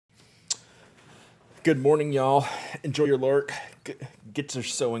Good morning, y'all. Enjoy your lurk. Get your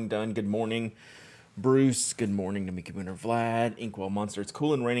sewing done. Good morning, Bruce. Good morning to Mickey Winter Vlad. Inkwell Monster. It's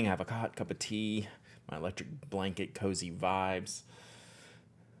cool and raining. I have a hot cup of tea. My electric blanket. Cozy vibes.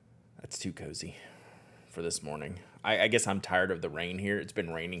 That's too cozy for this morning. I guess I'm tired of the rain here. It's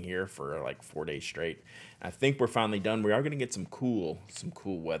been raining here for like 4 days straight. I think we're finally done. We are going to get some cool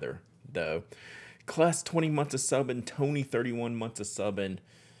weather, though. Kless, 20 months of subbing. Tony, 31 months of subbing.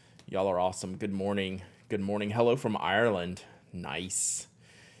 Y'all are awesome. Good morning. Good morning. Hello from Ireland. Nice.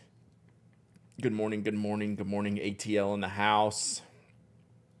 Good morning. Good morning. Good morning. ATL in the house.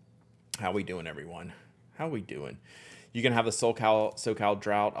 How we doing, everyone? How we doing? You can have the SoCal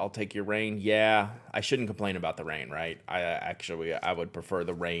drought. I'll take your rain. Yeah, I shouldn't complain about the rain, right? I would prefer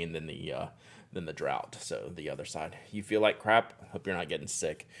the rain than the drought. So the other side. You feel like crap? Hope you're not getting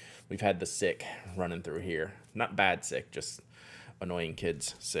sick. We've had the sick running through here. Not bad sick, just annoying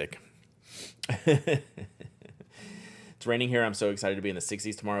kids sick. It's raining here. I'm so excited to be in the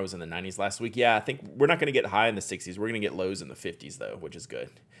 60s tomorrow. I was in the 90s last week. Yeah, I think we're not going to get high in the 60s. We're going to get lows in the 50s, though, which is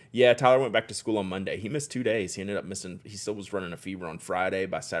good. Yeah, Tyler went back to school on Monday. He missed 2 days. He ended up missing. He still was running a fever on Friday.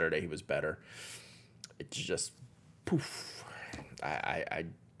 By Saturday, he was better. It's just poof.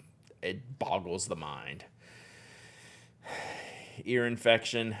 It boggles the mind. Ear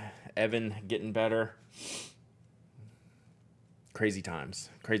infection. Evan getting better. Crazy times.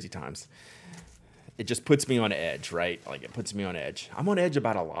 It just puts me on edge, right? Like, it puts me on edge. I'm on edge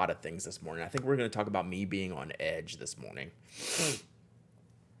about a lot of things this morning. I think we're going to talk about me being on edge this morning.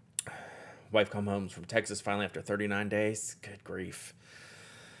 Wife come home from Texas finally after 39 days. Good grief.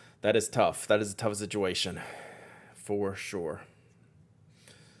 That is tough. That is a tough situation. For sure.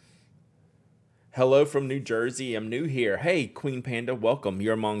 Hello from New Jersey. I'm new here. Hey, Queen Panda, welcome.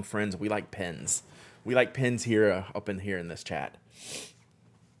 You're among friends. We like pens. We like pens here, up in here in this chat.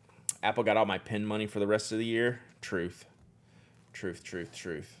 Apple got all my pen money for the rest of the year. Truth.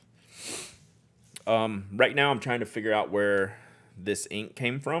 Right now I'm trying to figure out where this ink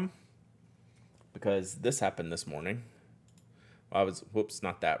came from, because this happened this morning. Whoops,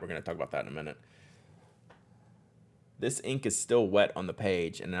 not that. We're going to talk about that in a minute. This ink is still wet on the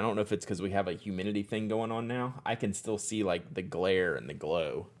page, and I don't know if it's because we have a humidity thing going on now. I can still see like the glare and the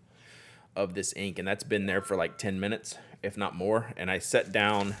glow of this ink, and that's been there for like 10 minutes, if not more. And I set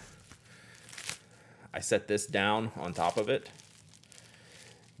this down on top of it.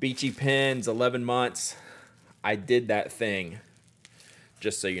 Beachy Pens, 11 months. I did that thing.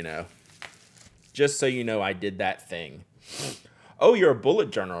 Just so you know. I did that thing. Oh, you're a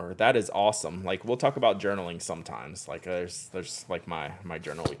bullet journaler. That is awesome. Like, we'll talk about journaling sometimes. Like, there's like my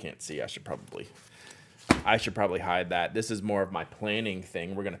journal we can't see. I should probably hide that. This is more of my planning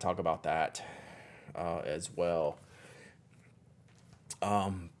thing. We're going to talk about that as well.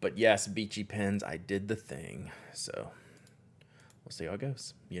 But yes, Beachy Pens, I did the thing. So we'll see how it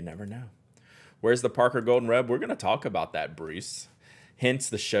goes. You never know. Where's the Parker Golden Reb? We're going to talk about that, Bruce. Hence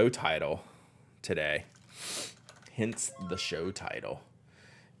the show title today.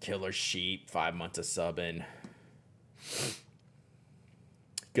 Killer Sheep, 5 months of subbing.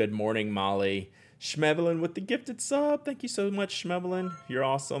 Good morning, Molly. Schmevelin with the gifted sub. Thank you so much, Schmevelin. You're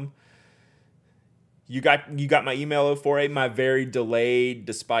awesome. You got my email 048, my very delayed,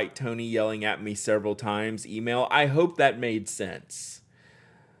 despite Tony yelling at me several times, email. I hope that made sense.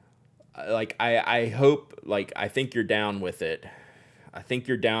 Like, I hope, like, I think you're down with it. I think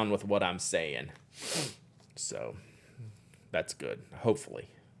you're down with what I'm saying. So, that's good. Hopefully.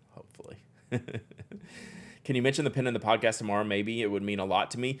 Can you mention the pen in the podcast tomorrow? Maybe. It would mean a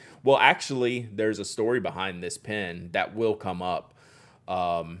lot to me. Well, actually, there's a story behind this pen that will come up.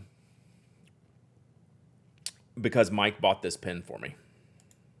 Because Mike bought this pen for me.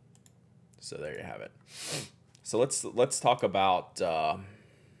 So there you have it. So let's talk about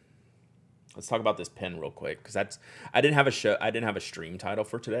this pen real quick, because I didn't have a stream title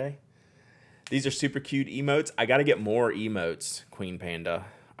for today. These are super cute emotes. I got to get more emotes, Queen Panda.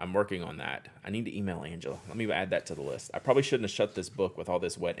 I'm working on that. I need to email Angela. Let me add that to the list. I probably shouldn't have shut this book with all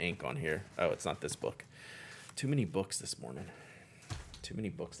this wet ink on here. Oh, it's not this book. Too many books this morning.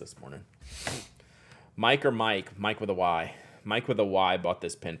 Mike or Mike? Mike with a Y. Mike with a Y bought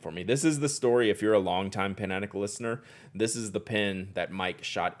this pen for me. This is the story, if you're a longtime Pen Addict listener. This is the pen that Mike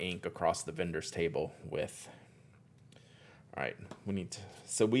shot ink across the vendor's table with. All right,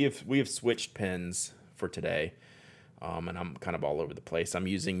 so we have switched pens for today, and I'm kind of all over the place. I'm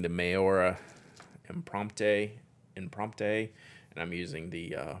using the Mayora Imprompte, and I'm using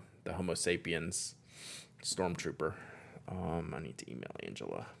the Homo Sapiens Stormtrooper. I need to email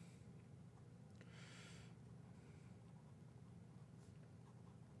Angela.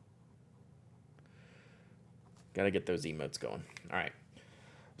 Got to get those emotes going. All right.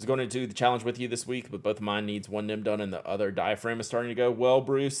 I was going to do the challenge with you this week, but both of mine needs one nib done and the other diaphragm is starting to go. Well,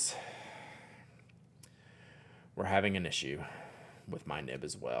 Bruce, we're having an issue with my nib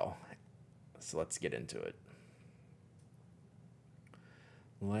as well. So let's get into it.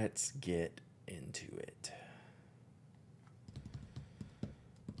 Let's get into it.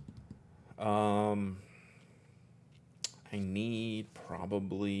 I need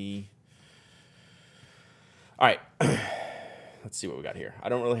probably... All right. Let's see what we got here. I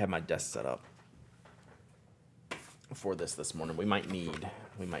don't really have my desk set up for this morning. We might need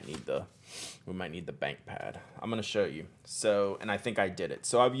the bank pad. I'm going to show you. So, and I think I did it.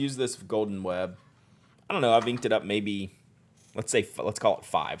 So I've used this golden web. I don't know. I've inked it up maybe, let's call it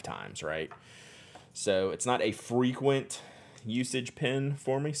 5 times, right? So it's not a frequent usage pen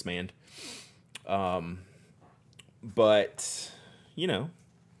for me, Smand. But, you know,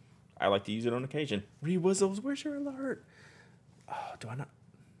 I like to use it on occasion. Rewizzles, where's your alert? Oh, do I not?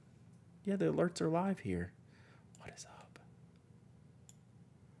 Yeah, the alerts are live here. What is up?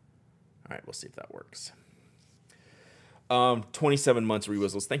 All right, we'll see if that works. 27 months,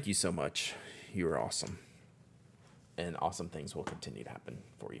 Rewizzles. Thank you so much. You are awesome. And awesome things will continue to happen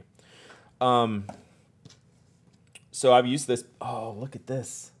for you. So I've used this. Oh, look at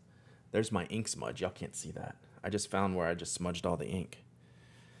this. There's my ink smudge. Y'all can't see that. I just found where I just smudged all the ink.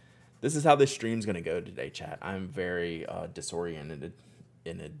 This is how this stream's going to go today, chat. I'm very disoriented.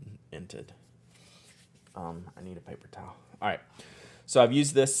 I need a paper towel. All right. So I've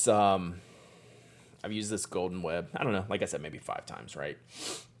used this golden web. I don't know. Like I said, maybe 5 times, right?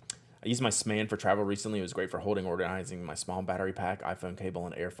 I used my Sman for travel recently. It was great for holding, organizing my small battery pack, iPhone cable,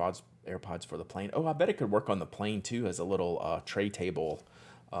 and AirPods for the plane. Oh, I bet it could work on the plane too as a little tray table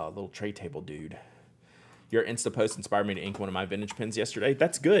dude. Your Insta post inspired me to ink one of my vintage pens yesterday.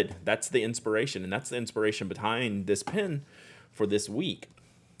 That's good. That's the inspiration, and that's the inspiration behind this pen for this week.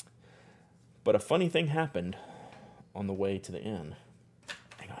 But a funny thing happened on the way to the inn.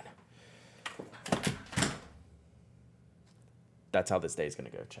 Hang on. That's how this day is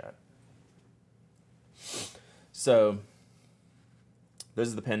going to go, chat. So, this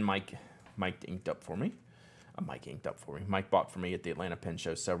is the pen Mike inked up for me. Mike bought for me at the Atlanta Pen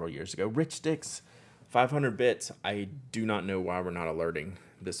Show several years ago. Rich Sticks, 500 bits. I do not know why we're not alerting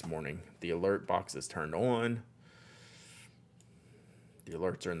this morning. The alert box is turned on. The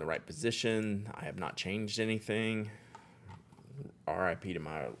alerts are in the right position. I have not changed anything. RIP to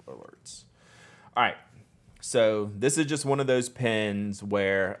my alerts. All right. So this is just one of those pens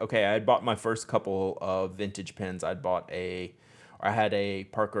where, okay, I had bought my first couple of vintage pens. I had a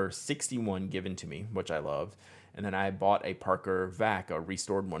Parker 61 given to me, which I loved. And then I bought a Parker Vac, a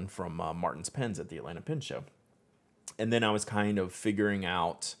restored one from Martin's Pens at the Atlanta Pen Show. And then I was kind of figuring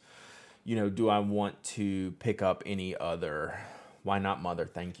out, you know, do I want to pick up any other? Why not Mother?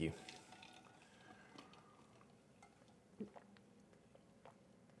 Thank you.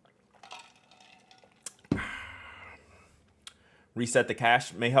 Reset the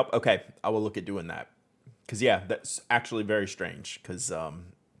cache may help. Okay, I will look at doing that. Because, yeah, that's actually very strange. Because I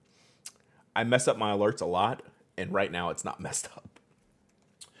mess up my alerts a lot. And right now it's not messed up.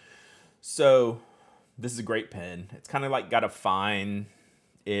 So this is a great pen. It's kind of like got a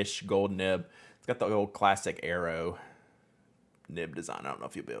fine-ish gold nib. It's got the old classic arrow nib design. I don't know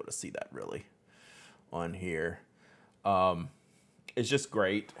if you'll be able to see that really on here. It's just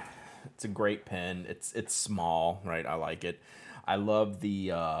great. It's a great pen. It's small, right? I like it. I love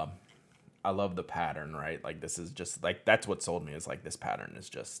the pattern, right? Like this is just like, that's what sold me, is like this pattern is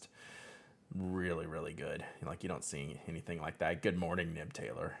just really, really good. Like you don't see anything like that. Good morning, Nib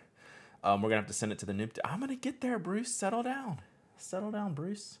Taylor. We're gonna have to send it to the Nib. I'm gonna get there, Bruce. Settle down,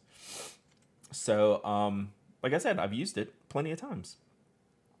 Bruce. So, like I said, I've used it plenty of times.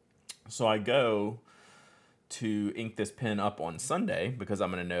 So I go to ink this pen up on Sunday because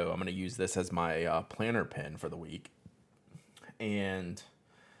I'm gonna use this as my planner pen for the week, and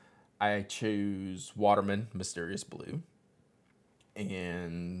I choose Waterman Mysterious Blue.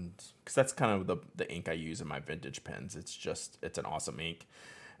 And because that's kind of the ink I use in my vintage pens. It's an awesome ink.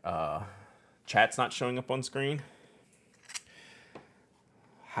 Chat's not showing up on screen.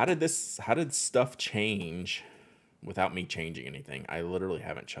 How did stuff change without me changing anything? I literally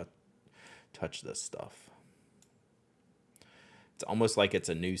haven't touched this stuff. It's almost like it's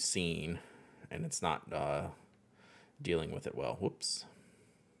a new scene and it's not dealing with it well. Whoops.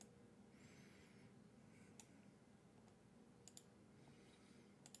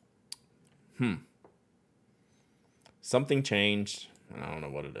 Something changed, and I don't know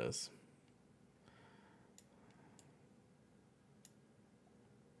what it is.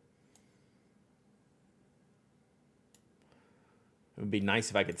 would be nice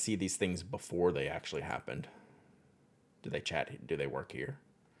if I could see these things before they actually happened. Do they chat? Do they work here?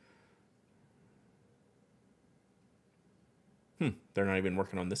 They're not even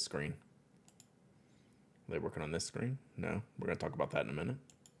working on this screen. Are they working on this screen? No. We're going to talk about that in a minute.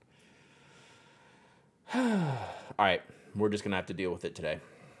 All right. We're just going to have to deal with it today.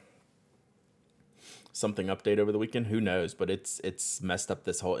 Something update over the weekend? Who knows? But it's messed up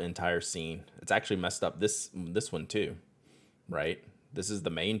this whole entire scene. It's actually messed up this one too, right? This is the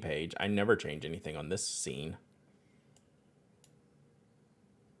main page. I never change anything on this scene.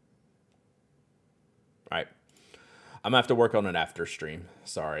 All right. I'm going to have to work on it after stream.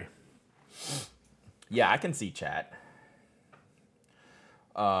 Sorry. Yeah, I can see chat.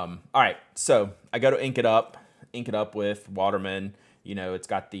 All right. So I go to ink it up with Waterman. You know, it's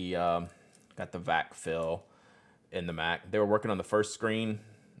got the Wack fill in the Mac. They were working on the first screen.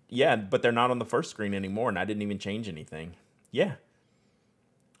 Yeah, but they're not on the first screen anymore, and I didn't even change anything. Yeah.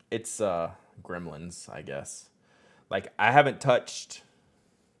 It's Gremlins, I guess. Like, I haven't touched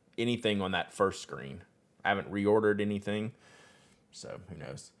anything on that first screen. I haven't reordered anything, so who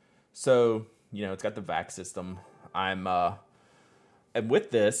knows. So, you know, it's got the Wack system. And with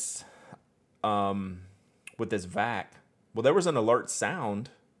this Wack, well, there was an alert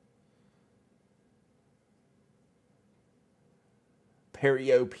sound.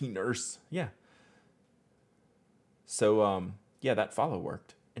 Perio P nurse, yeah. So, yeah, that follow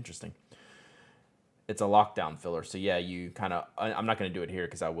worked. Interesting. It's a lockdown filler, so yeah, you kind of, I'm not going to do it here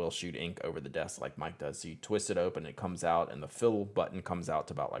because I will shoot ink over the desk like Mike does. So you twist it open, it comes out, and the fill button comes out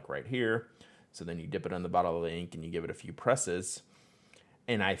to about like right here. So then you dip it in the bottle of the ink and you give it a few presses.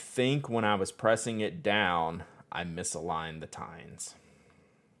 And I think when I was pressing it down, I misaligned the tines.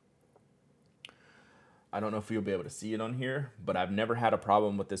 I don't know if you'll be able to see it on here, but I've never had a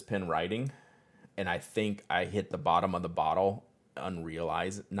problem with this pen writing. And I think I hit the bottom of the bottle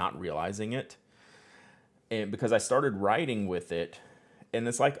not realizing it. And because I started writing with it, and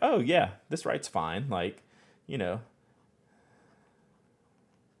it's like, oh yeah, this writes fine. Like, you know.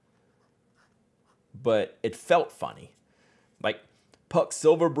 But it felt funny. Like, Puck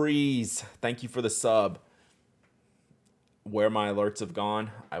Silver Breeze, thank you for the sub. Where my alerts have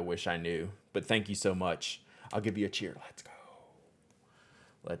gone, I wish I knew. But thank you so much. I'll give you a cheer. Let's go.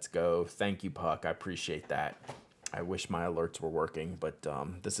 Let's go. Thank you, Puck. I appreciate that. I wish my alerts were working, but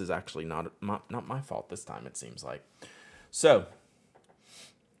this is actually not my fault this time, it seems like. So,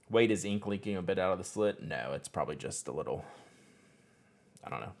 wait, is ink leaking a bit out of the slit? No, it's probably just a little, I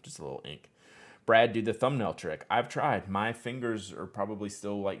don't know, just a little ink. Brad, do the thumbnail trick. I've tried. My fingers are probably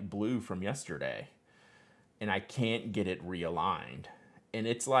still like blue from yesterday, and I can't get it realigned. And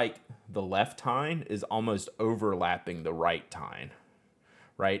it's like the left tine is almost overlapping the right tine,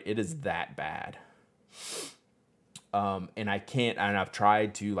 right? It is that bad. And I can't, and I've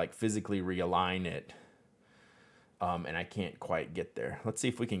tried to like physically realign it, and I can't quite get there. Let's see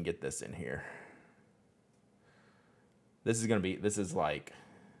if we can get this in here. This is like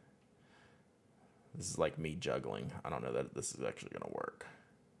me juggling. I don't know that this is actually going to work.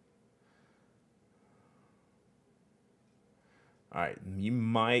 All right, you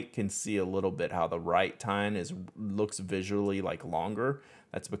can see a little bit how the right tine looks visually like longer.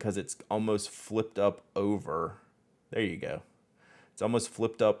 That's because it's almost flipped up over. There you go. It's almost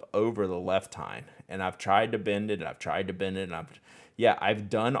flipped up over the left tine. And I've tried to bend it, and I've tried to bend it, and I've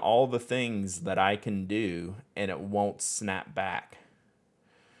done all the things that I can do, and it won't snap back.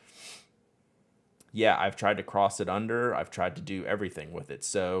 Yeah, I've tried to cross it under. I've tried to do everything with it.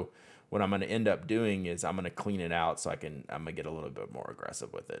 So what I'm going to end up doing is I'm going to clean it out so I'm going to get a little bit more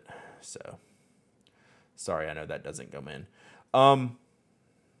aggressive with it. So, sorry, I know that doesn't come in.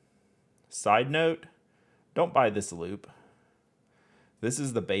 Side note, don't buy this loop. This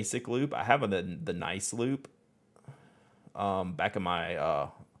is the basic loop. I have the nice loop back in my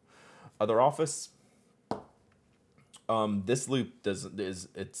other office. This loop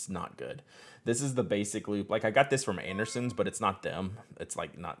it's not good. This is the basic loop. Like, I got this from Anderson's, but it's not them. It's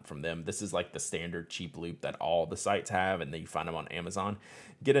like not from them. This is like the standard cheap loop that all the sites have, and then you find them on Amazon.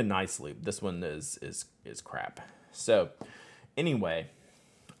 Get a nice loop. This one is crap. So anyway,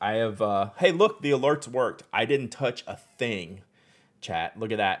 I have hey, look, the alerts worked. I didn't touch a thing. Chat,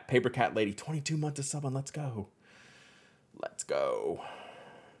 look at that. Paper Cat Lady, 22 months of subbing. Let's go. Let's go.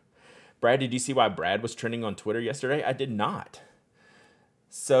 Brad, did you see why Brad was trending on Twitter yesterday? I did not.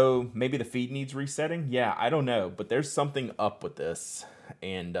 So maybe the feed needs resetting? Yeah, I don't know. But there's something up with this.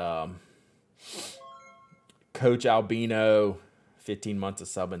 And Coach Albino, 15 months of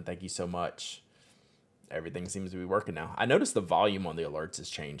subbing. Thank you so much. Everything seems to be working now. I noticed the volume on the alerts has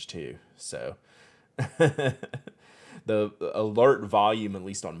changed too. So The alert volume, at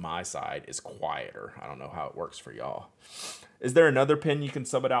least on my side, is quieter. I don't know how it works for y'all. Is there another pin you can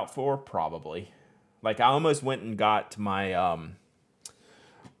sub it out for? Probably. Like, I almost went and got my, hang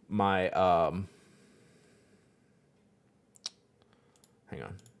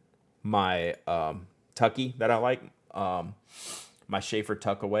on, my Tucky that I like, my Schaefer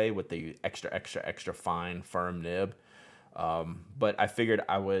tuck away with the extra fine firm nib. But I figured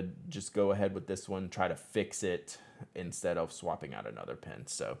I would just go ahead with this one, try to fix it instead of swapping out another pin.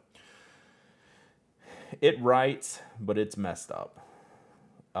 So it writes, but it's messed up.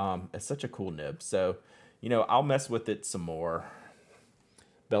 It's such a cool nib. So, you know, I'll mess with it some more.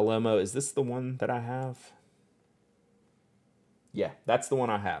 Bellomo, is this the one that I have? Yeah, that's the one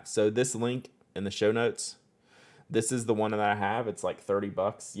I have. So this link in the show notes, this is the one that I have. It's like 30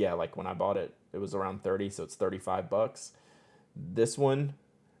 bucks. Yeah, like when I bought it, it was around 30, so it's 35 bucks. This one,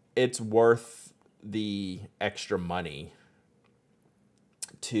 it's worth the extra money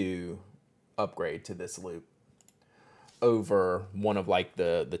to upgrade to this loop over one of like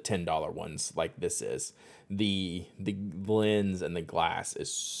the $10 ones like this is. The lens and the glass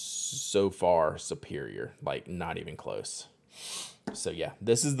is so far superior, like not even close. So yeah,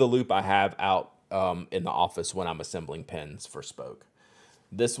 this is the loop I have out in the office when I'm assembling pins for Spoke.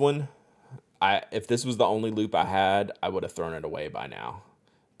 This one, if this was the only loop I had, I would have thrown it away by now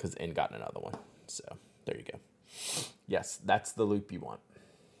and gotten another one. So there you go. Yes, that's the loop you want.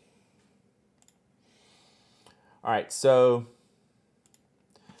 All right, so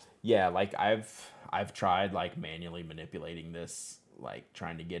yeah, like I've tried like manually manipulating this, like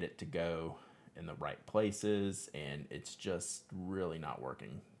trying to get it to go in the right places, and it's just really not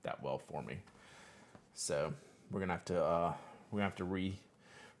working that well for me. So we're gonna have to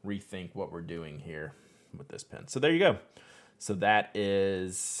rethink what we're doing here with this pen. So there you go. So that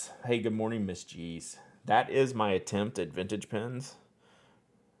is, hey, good morning, Miss G's. That is my attempt at vintage pens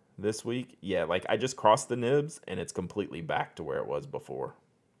this week. Yeah, like I just crossed the nibs and it's completely back to where it was before.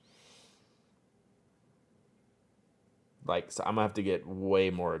 Like, so I'm gonna have to get way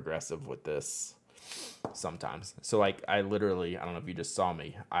more aggressive with this sometimes. So like I literally, I don't know if you just saw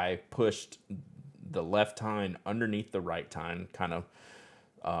me, I pushed the left tine underneath the right tine, kind of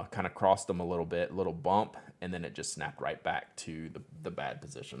crossed them a little bit, little bump, and then it just snapped right back to the bad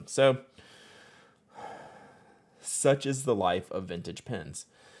position. So such is the life of vintage pens.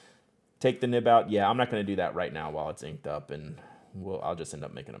 Take the nib out. Yeah, I'm not going to do that right now while it's inked up, and I'll just end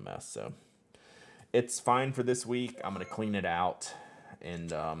up making a mess. So it's fine for this week. I'm going to clean it out,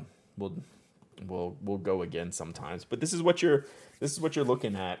 and we'll go again sometimes. But this is what you're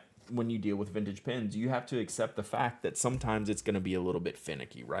looking at when you deal with vintage pens. You have to accept the fact that sometimes it's going to be a little bit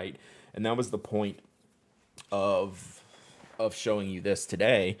finicky, right? And that was the point of showing you this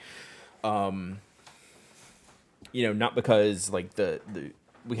today. You know, not because like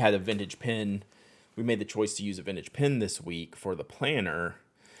we had a vintage pen, we made the choice to use a vintage pen this week for the planner,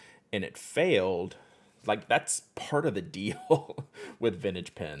 and it failed. Like, that's part of the deal with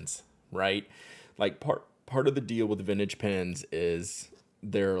vintage pens, right? Like part of the deal with vintage pens is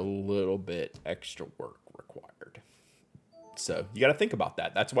they're a little bit extra work required. So you got to think about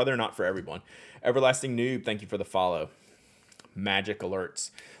that. That's why they're not for everyone. Everlasting Noob, thank you for the follow. Magic alerts.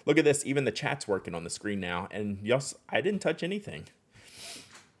 Look at this. Even the chat's working on the screen now. And yes, I didn't touch anything.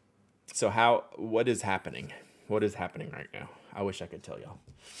 So what is happening? What is happening right now? I wish I could tell y'all.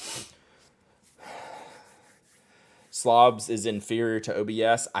 Slobs is inferior to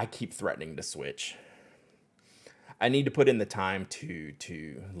OBS. I keep threatening to switch. I need to put in the time to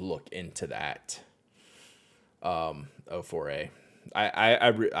look into that. 04A.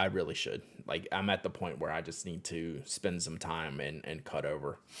 I really should. Like, I'm at the point where I just need to spend some time and cut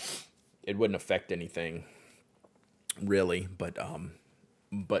over. It wouldn't affect anything really, but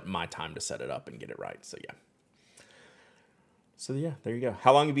my time to set it up and get it right. So yeah. So yeah, there you go.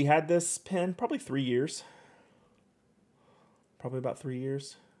 How long have you had this pen? Probably 3 years. Probably about 3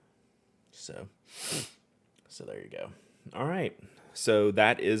 years. So there you go. All right. So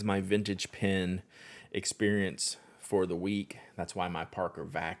that is my vintage pen experience for the week. That's why my Parker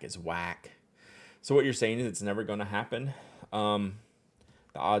Vac is whack. So what you're saying is it's never going to happen. The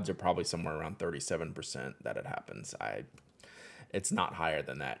odds are probably somewhere around 37% that it happens. It's not higher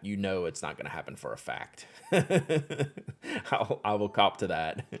than that. You know it's not going to happen for a fact. I will cop to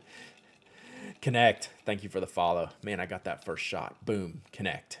that. Connect. Thank you for the follow. Man, I got that first shot. Boom.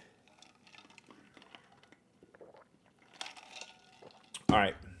 Connect. All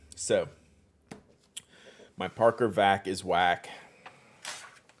right. So my Parker Vac is whack.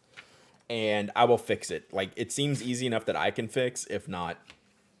 And I will fix it. Like, it seems easy enough that I can fix. If not,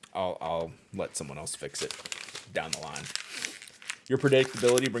 I'll let someone else fix it. down the line. Your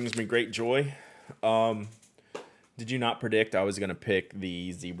predictability brings me great joy. Did you not predict I was going to pick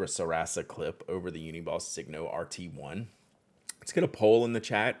the Zebra Sarasa clip over the Uniball Signo RT1? Let's get a poll in the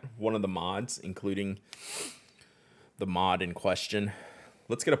chat. One of the mods, including the mod in question.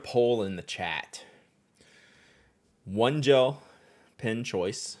 Let's get a poll in the chat. One gel pen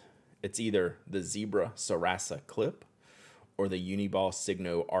choice. It's either the Zebra Sarasa clip or the Uniball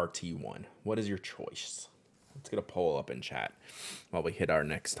Signo RT1. What is your choice? Let's get a poll up in chat while we hit our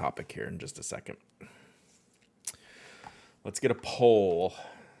next topic here in just a second. Let's get a poll.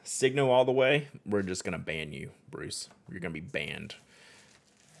 Signo all the way. We're just going to ban you, Bruce. You're going to be banned.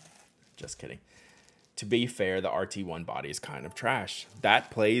 Just kidding. To be fair, the RT1 body is kind of trash. That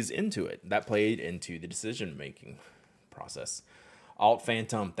plays into it. That played into the decision-making process. Alt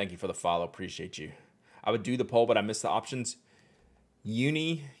Phantom, thank you for the follow. Appreciate you. I would do the poll, but I missed the options.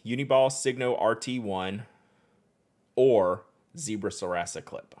 Uniball Signo RT1 or Zebra Sarasa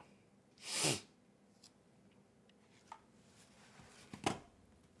clip.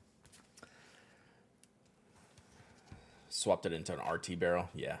 Swapped it into an RT barrel.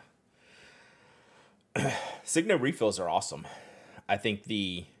 Yeah. Signo refills are awesome. I think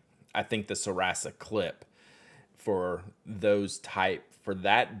the Sarasa clip for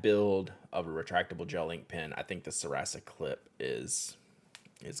that build of a retractable gel ink pen, I think the Sarasa clip is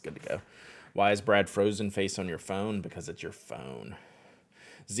good to go. Why is Brad frozen face on your phone? Because it's your phone.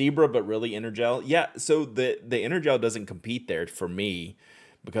 Zebra, but really Energel. Yeah, so the Energel doesn't compete there for me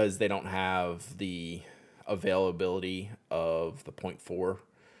because they don't have the availability of the 0.4,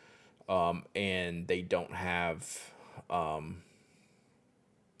 and they don't have the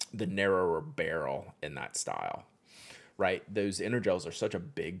narrower barrel in that style, right? Those Energels are such a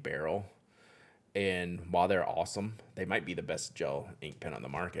big barrel, and while they're awesome, they might be the best gel ink pen on the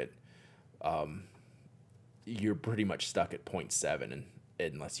market. You're pretty much stuck at 0.7 and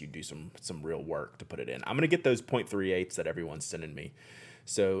unless you do some real work to put it in. I'm going to get those 0.38s that everyone's sending me.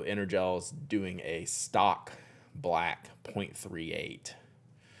 So Energel's doing a stock black 0.38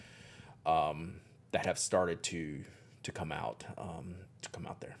 that have started to come out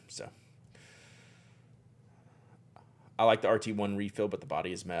there. So I like the RT1 refill, but the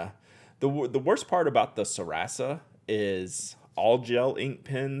body is meh. The worst part about the Sarasa is all gel ink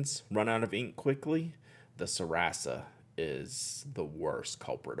pens run out of ink quickly. The Sarasa is the worst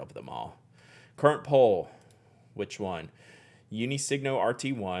culprit of them all. Current poll, which one? Unisigno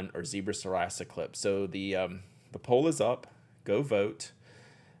RT1 or Zebra Sarasa clip. So the poll is up. Go vote.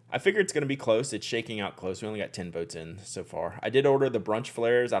 I figure it's going to be close. It's shaking out close. We only got 10 votes in so far. I did order the brunch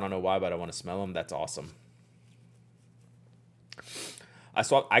flares. I don't know why, but I want to smell them. That's awesome.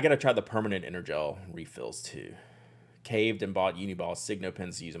 I got to try the permanent Energel refills too. Caved and bought Uniball Signo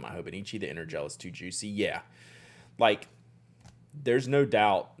pens to use in my Hobonichi. The Energel is too juicy. Yeah. Like, there's no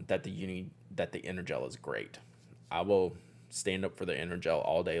doubt that the Energel is great. I will stand up for the Energel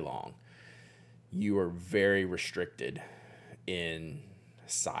all day long. You are very restricted in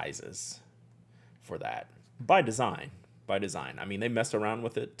sizes for that by design. I mean, they mess around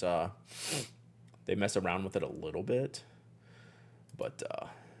with it. They mess around with it a little bit, but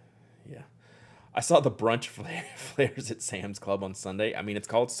yeah. I saw the brunch flares at Sam's Club on Sunday. I mean, it's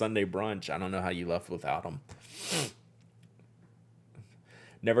called Sunday brunch. I don't know how you left without them.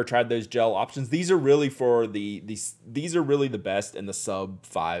 Never tried those gel options. These are really for these are really the best in the sub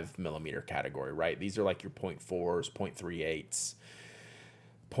 5mm category, right? These are like your 0.4s, 0.38s,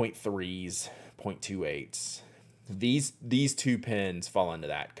 0.3s, 0.28s. These two pens fall into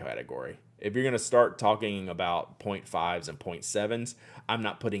that category. If you're going to start talking about 0.5s and 0.7s, I'm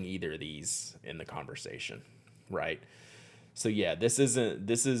not putting either of these in the conversation, right? So yeah, this is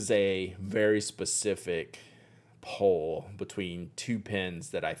a very specific poll between two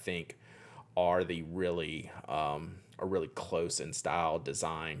pens that I think are the really close in style,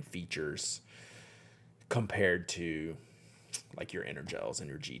 design, features compared to like your Energels and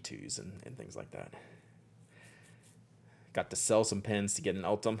your G2s and things like that. Got to sell some pens to get an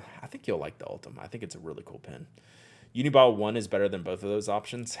Ultim. I think you'll like the Ultim. I think it's a really cool pen. Uniball 1 is better than both of those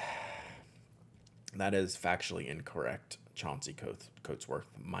options. That is factually incorrect. Chauncey Coatsworth,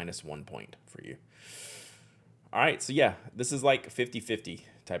 -1 point for you. All right, so yeah, this is like 50-50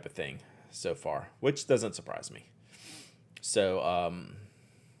 type of thing so far, which doesn't surprise me. So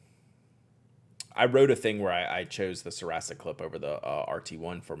I wrote a thing where I chose the Sarasa clip over the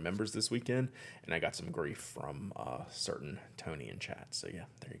RT1 for members this weekend, and I got some grief from certain Tony in chat. So yeah,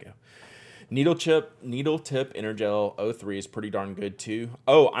 there you go. Needle tip Energel 03 is pretty darn good too.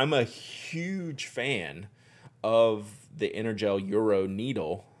 Oh, I'm a huge fan of the Energel Euro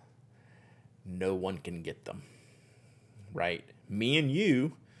needle. no one can get them, right? Me and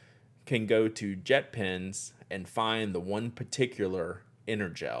you can go to JetPens and find the one particular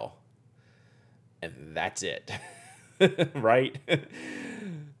Energel, and that's it, right?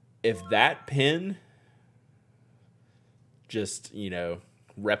 If that pen just,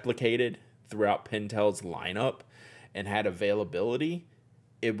 replicated throughout Pentel's lineup and had availability,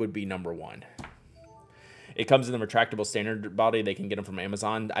 it would be number one. It comes in the retractable standard body. They can get them from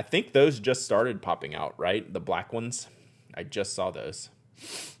Amazon. I think those just started popping out, right? The black ones. I just saw those.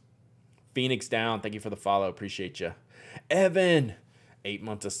 Phoenix Down, thank you for the follow. Appreciate you. Evan, 8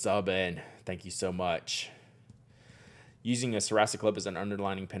 months of subbing. Thank you so much. Using a Sarasa clip as an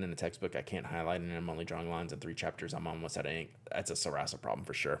underlining pen in a textbook, I can't highlight and I'm only drawing lines in 3 chapters. I'm almost out of ink. That's a Sarasa problem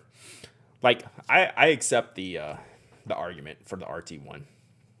for sure. Like, I accept the argument for the RT1.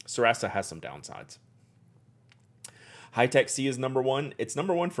 Sarasa has some downsides. High-Tech C is number one. It's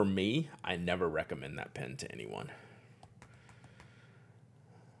number one for me. I never recommend that pen to anyone.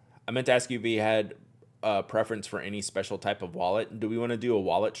 I meant to ask you if you had a preference for any special type of wallet. Do we want to do a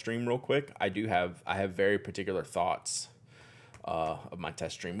wallet stream real quick? I have very particular thoughts of my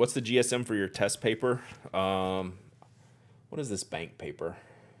test stream. What's the GSM for your test paper? What is this bank paper?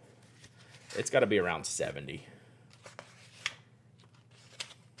 It's got to be around 70.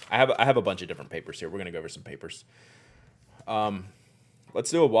 I have a bunch of different papers here. We're gonna go over some papers. Let's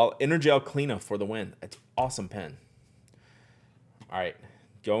do a wallet. Energel Cleanup for the win. It's an awesome pen. All right.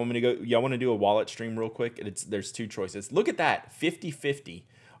 Do y'all want me to go? Y'all want to do a wallet stream real quick? There's 2 choices. Look at that. 50/50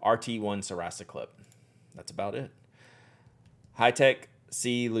 RT1 Sarasa clip. That's about it. High-Tech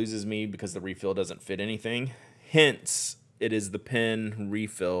C loses me because the refill doesn't fit anything. Hence, it is the pen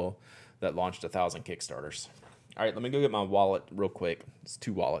refill that launched 1,000 Kickstarters. All right, let me go get my wallet real quick. It's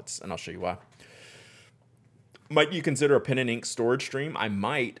 2 wallets, and I'll show you why. Might you consider a pen and ink storage stream? I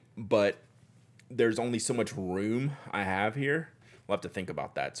might, but there's only so much room I have here. We'll have to think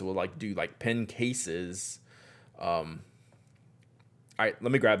about that. So we'll do pen cases. All right,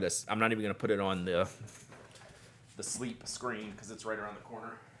 let me grab this. I'm not even going to put it on the sleep screen because it's right around the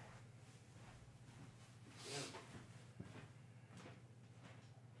corner.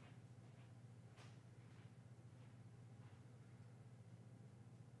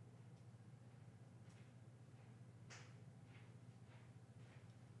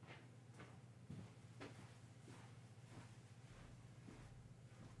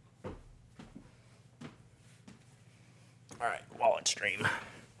 All right, wallet stream.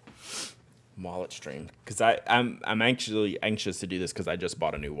 Because I'm actually anxious to do this because I just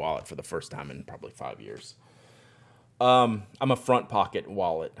bought a new wallet for the first time in probably 5 years. I'm a front pocket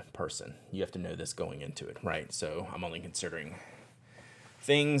wallet person. You have to know this going into it, right? So I'm only considering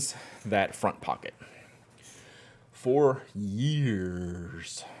things that front pocket. For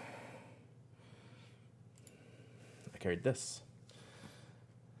years, I carried this.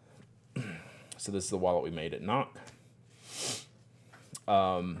 So this is the wallet we made at Knock.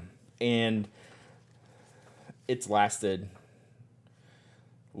 And it's lasted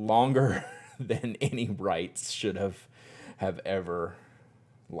longer than any rights should have ever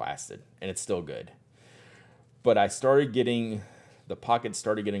lasted, and it's still good. But the pockets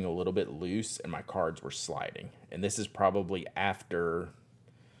started getting a little bit loose, and my cards were sliding. And this is probably after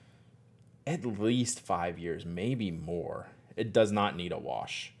at least 5 years, maybe more. It does not need a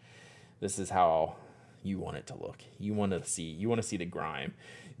wash. This is how you want it to look. You want to see the grime.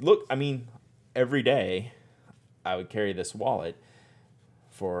 Look, I mean, every day I would carry this wallet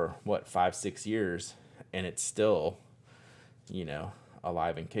for 5-6 years, and it's still,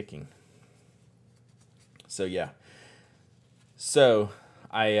 alive and kicking. So yeah. So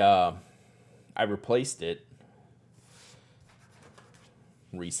I replaced it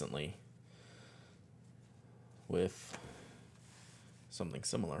recently with something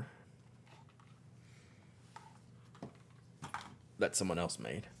similar that someone else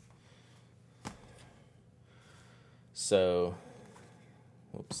made. So,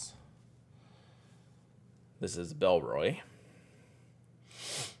 whoops. This is Belroy.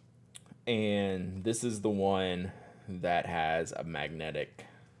 And this is the one that has a magnetic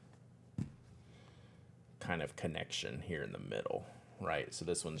kind of connection here in the middle, right? So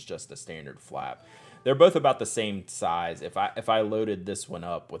this one's just a standard flap. They're both about the same size. If I loaded this one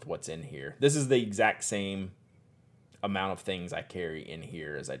up with what's in here, this is the exact same amount of things I carry in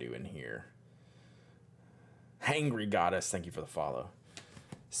here as I do in here. Hangry Goddess, thank you for the follow.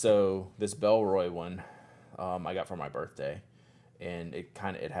 So this Belroy one I got for my birthday, and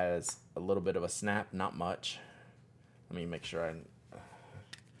it has a little bit of a snap, not much. Let me make sure I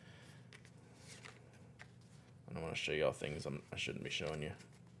don't want to show y'all things I shouldn't be showing you.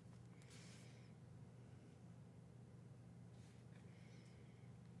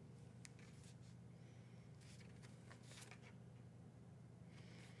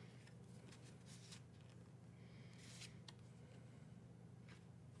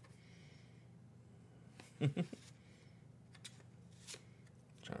 Trying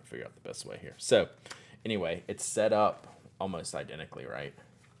to figure out the best way here. So, anyway, it's set up almost identically, right?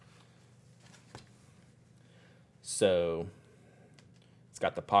 So, it's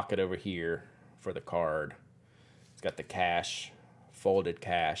got the pocket over here for the card. It's got the cash, folded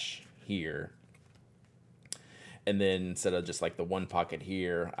cash here. And then instead of just like the one pocket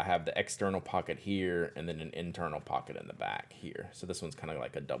here, I have the external pocket here and then an internal pocket in the back here. So this one's kind of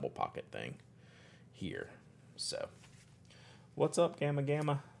like a double pocket thing here. So, what's up, Gamma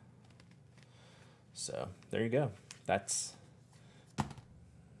Gamma? So, there you go. That's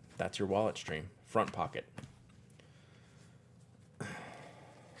your wallet stream. Front pocket.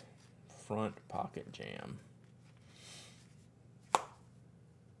 Front pocket jam.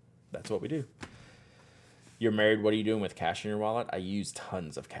 That's what we do. You're married, what are you doing with cash in your wallet? I use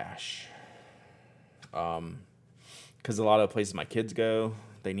tons of cash. Because a lot of the places my kids go,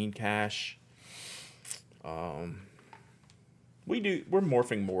 they need cash. We're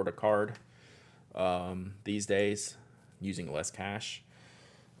morphing more to card these days, using less cash.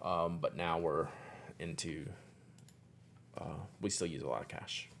 But now we're into, we still use a lot of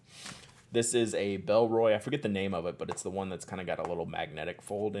cash. This is a Belroy. I forget the name of it, but it's the one that's kind of got a little magnetic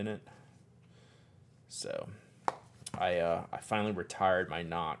fold in it. So, I finally retired my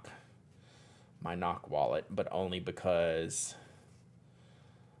knock wallet, but only because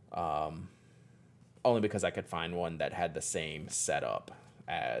I could find one that had the same setup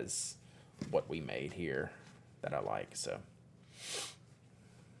as what we made here that I like. So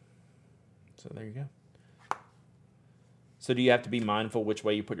there you go. So do you have to be mindful which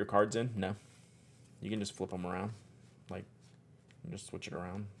way you put your cards in? No, you can just flip them around, like just switch it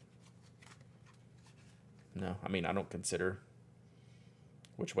around. No, I mean, I don't consider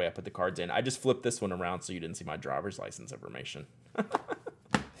which way I put the cards in. I just flipped this one around so you didn't see my driver's license information.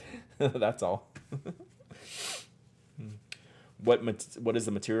 That's all. What is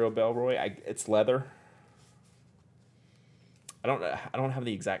the material, Belroy? It's leather. I don't have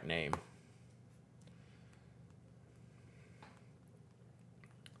the exact name.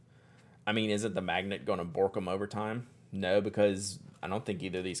 I mean, isn't the magnet going to bork them over time? No, because I don't think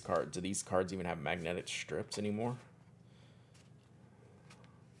either of these cards, do these cards even have magnetic strips anymore?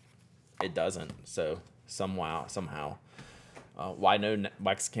 It doesn't. So somehow, why no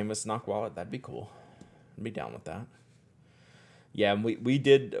wax canvas knock wallet? That'd be cool. I'd be down with that. Yeah, and we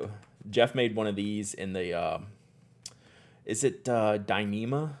did. Jeff made one of these in the. Is it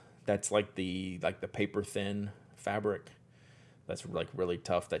Dyneema? That's like the paper thin fabric. That's like really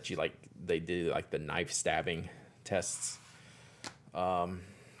tough. That they do like the knife stabbing tests.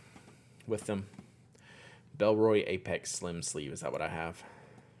 With them. Belroy Apex Slim Sleeve, is that what I have?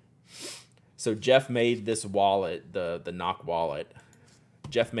 So Jeff made this wallet, the knock wallet.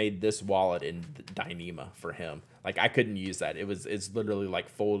 Jeff made this wallet in Dyneema for him. Like, I couldn't use that. It's literally like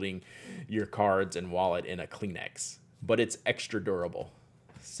folding your cards and wallet in a Kleenex, but it's extra durable.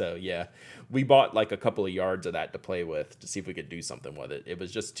 So yeah, we bought like a couple of yards of that to play with to see if we could do something with it. It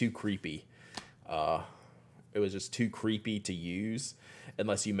was just too creepy. It was just too creepy to use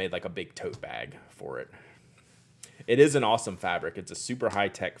unless you made like a big tote bag for it. It is an awesome fabric. It's a super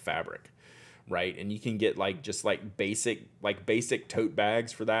high-tech fabric, right? And you can get like just like basic tote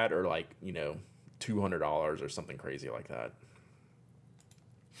bags for that, or like, you know, $200 or something crazy like that.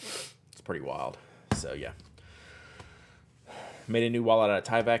 It's pretty wild. So yeah. Made a new wallet out of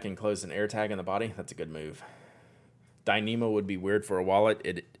Tyvek and closed an air tag in the body. That's a good move. Dyneema would be weird for a wallet.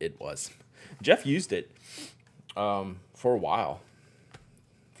 It was. Jeff used it for a while,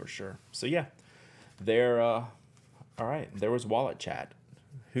 for sure. So yeah, all right. There was wallet chat.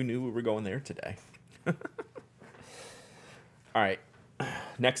 Who knew we were going there today? All right.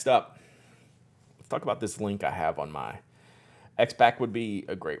 Next up, let's talk about this link I have on my X-Pack. Would be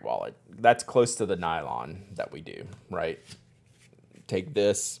a great wallet. That's close to the nylon that we do, right? Take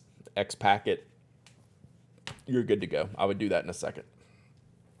this, X-Pack it. You're good to go. I would do that in a second.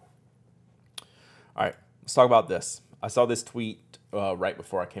 All right, let's talk about this. I saw this tweet right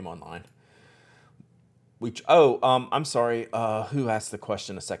before I came online. I'm sorry. Who asked the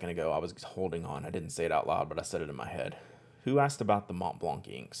question a second ago? I was holding on. I didn't say it out loud, but I said it in my head. Who asked about the Mont Blanc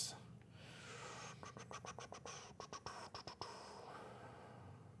inks?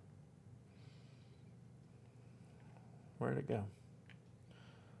 Where did it go?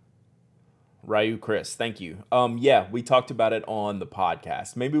 Ryu Chris, thank you. Yeah, we talked about it on the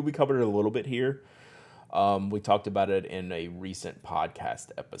podcast. Maybe we covered it a little bit here. We talked about it in a recent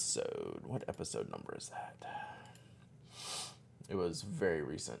podcast episode. What episode number is that? It was very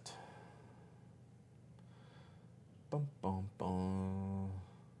recent. Bum, bum, bum.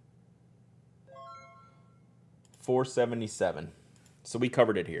 $4.77. So we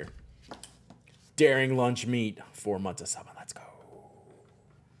covered it here. Daring lunch meat, 4 months of 7. Let's go.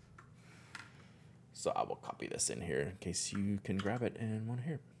 So I will copy this in here in case you can grab it and want to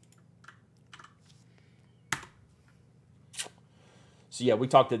hear. So yeah, we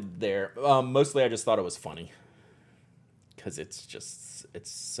talked it there. Mostly I just thought it was funny. Because it's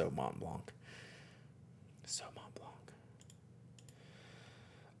so Mont Blanc. So Mont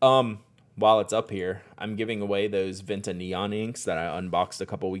Blanc. While it's up here, I'm giving away those Venta neon inks that I unboxed a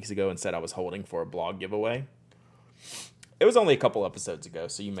couple weeks ago and said I was holding for a blog giveaway. It was only a couple episodes ago,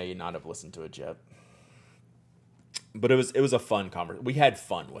 so you may not have listened to it yet. But it was a fun conversation. We had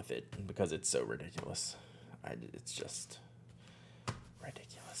fun with it because it's so ridiculous. It's just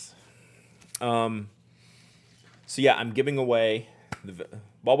ridiculous. So yeah, I'm giving away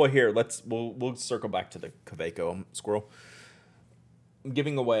while we're here. We'll circle back to the Kaweco squirrel. I'm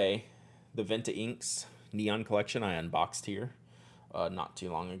giving away the Venta Inks Neon Collection I unboxed here not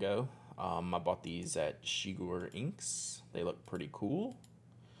too long ago. I bought these at Shigur Inks. They look pretty cool.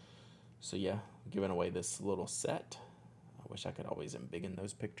 So yeah, I'm giving away this little set. I wish I could always embiggen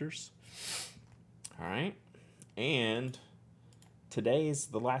those pictures. All right. And today's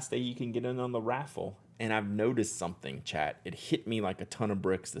the last day you can get in on the raffle. And I've noticed something, chat. It hit me like a ton of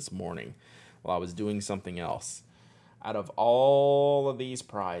bricks this morning while I was doing something else. Out of all of these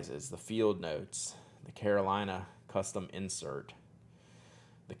prizes, the field notes, the Carolina custom insert,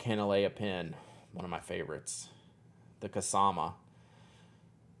 the Canalea pen, one of my favorites, the Kasama,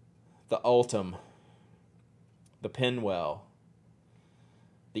 the Ultim, the Penwell,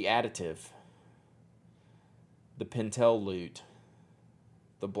 the Additive, the Pentel Loot,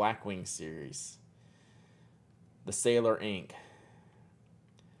 the Blackwing series, the Sailor Ink,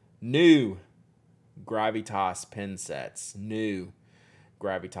 new Gravitas pen sets, new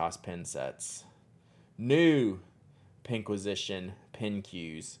Gravitas pen sets, new Pinquisition pen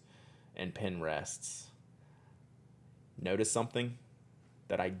cues and pen rests. Notice something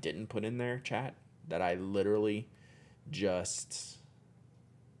that I didn't put in there, chat, that I literally just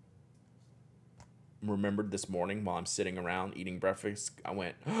remembered this morning while I'm sitting around eating breakfast. I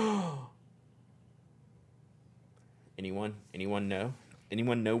went, anyone know?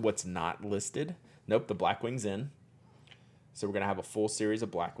 Anyone know what's not listed? Nope, the Blackwing's in. So we're going to have a full series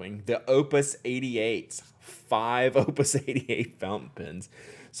of Blackwing. The Opus 88s. 5 Opus 88 fountain pens.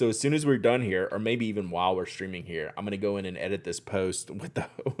 So as soon as we're done here, or maybe even while we're streaming here, I'm going to go in and edit this post with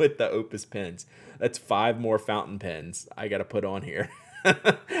the Opus pens. That's 5 more fountain pens I got to put on here.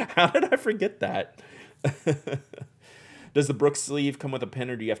 How did I forget that? Does the Brooks sleeve come with a pen,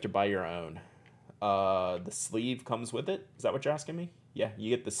 or do you have to buy your own? The sleeve comes with it. Is that what you're asking me? Yeah, you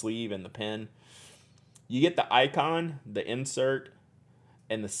get the sleeve and the pen. You get the icon, the insert,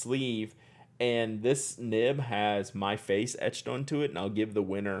 and the sleeve. And this nib has my face etched onto it, and I'll give the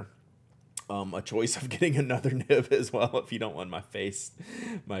winner a choice of getting another nib as well if you don't want my face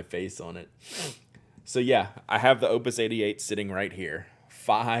on it. So yeah, I have the Opus 88 sitting right here.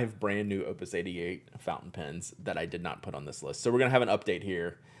 5 brand new Opus 88 fountain pens that I did not put on this list. So we're going to have an update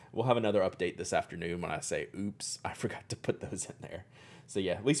here. We'll have another update this afternoon when I say, oops, I forgot to put those in there. So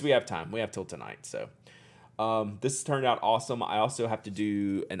yeah, at least we have time. We have till tonight. So this turned out awesome. I also have to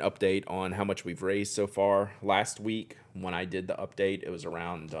do an update on how much we've raised so far. Last week when I did the update, it was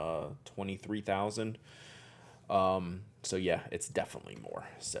around 23,000. So yeah, it's definitely more.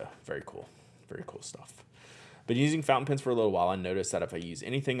 So very cool stuff. Been using fountain pens for a little while. I noticed that if I use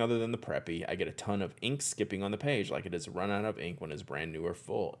anything other than the Preppy, I get a ton of ink skipping on the page, like it is run out of ink when it's brand new or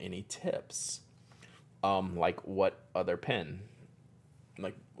full. Any tips? Like what other pen?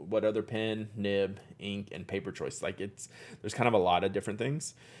 Like what other pen, nib, ink, and paper choice? Like there's kind of a lot of different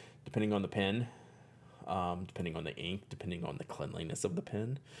things depending on the pen, depending on the ink, depending on the cleanliness of the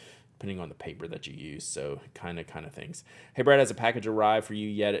pen, depending on the paper that you use. So kind of things. Hey Brad, has a package arrived for you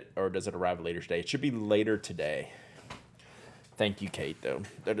yet, or does it arrive later today? It should be later today. Thank you, Kate, though.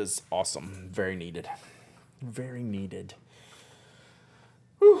 That is awesome. Very needed. Very needed.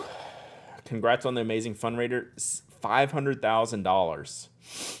 Whew. Congrats on the amazing fundraiser. $500,000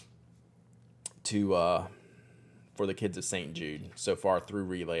 to for the kids of St. Jude so far through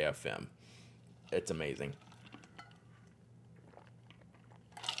Relay FM. It's amazing.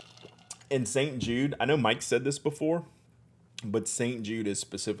 In St. Jude, I know Mike said this before, but St. Jude is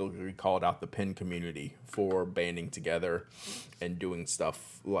specifically called out the pen community for banding together and doing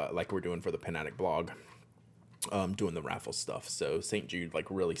stuff like we're doing for the Pen Addict blog, doing the raffle stuff. So St. Jude like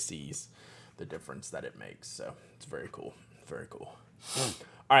really sees the difference that it makes. So it's very cool. Very cool.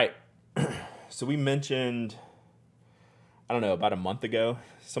 All right. So we mentioned, I don't know, about a month ago,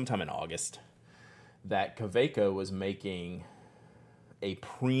 sometime in August, that Kaweco was making a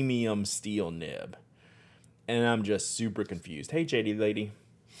premium steel nib. And I'm just super confused. Hey, JD lady.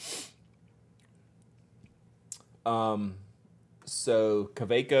 So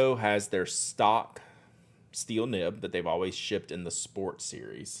Kaweco has their stock steel nib that they've always shipped in the Sport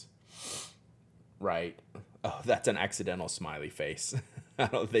series. Right. Oh, that's an accidental smiley face.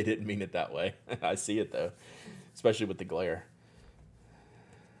 They didn't mean it that way. I see it though, especially with the glare.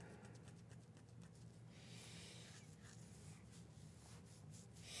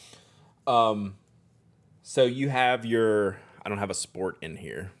 So you have I don't have a Sport in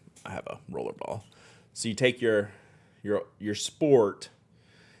here. I have a rollerball. So you take your Sport,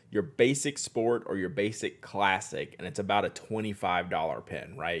 your basic Sport or your basic Classic, and it's about a $25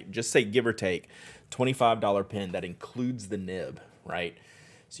 pen, right? Just say give or take $25 pen that includes the nib, right?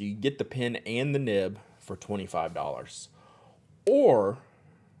 So you get the pen and the nib for $25. Or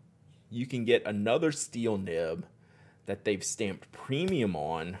you can get another steel nib that they've stamped premium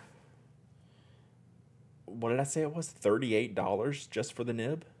on. What did I say it was? $38 just for the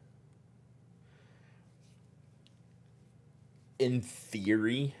nib? In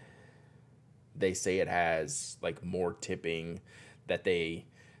theory, they say it has like more tipping, that they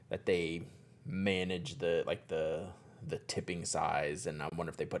manage the tipping size, and I wonder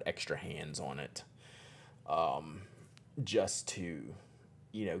if they put extra hands on it, just to,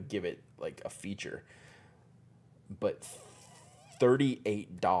 give it like a feature. But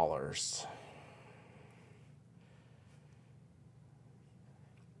 $38.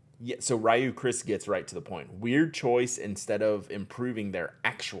 Yeah, so Ryu Chris gets right to the point. Weird choice instead of improving their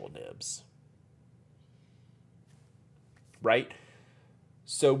actual nibs. Right?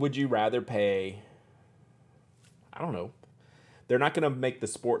 So would you rather pay, I don't know, they're not going to make the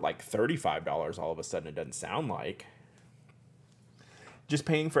Sport like $35 all of a sudden, it doesn't sound like. Just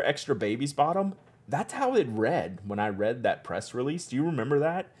paying for extra baby's bottom? That's how it read when I read that press release. Do you remember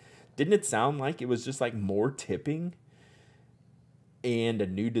that? Didn't it sound like it was just like more tipping and a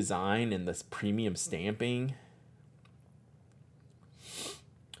new design and this premium stamping?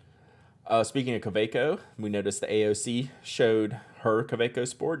 Speaking of Kaweco, we noticed the AOC showed her Kaweco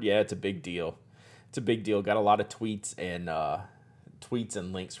Sport. Yeah, it's a big deal. It's a big deal. Got a lot of tweets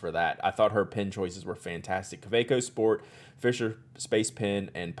and links for that. I thought her pen choices were fantastic. Kaweco Sport, Fisher Space Pen,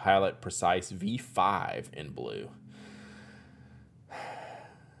 and Pilot Precise V5 in blue.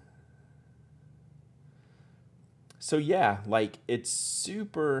 So yeah, like it's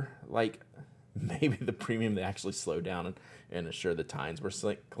super, like maybe the premium they actually slow down and assure the tines were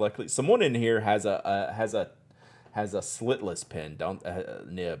correctly. Someone in here has a slitless pen,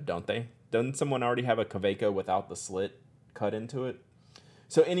 nib, don't they? Doesn't someone already have a Kaweco without the slit cut into it?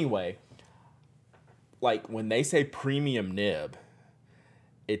 So anyway, like when they say premium nib,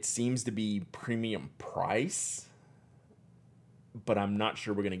 it seems to be premium price, but I'm not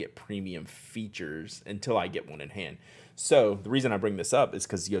sure we're going to get premium features until I get one in hand. So the reason I bring this up is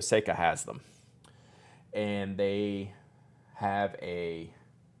because Yoseka has them. And they have a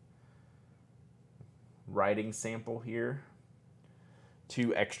writing sample here.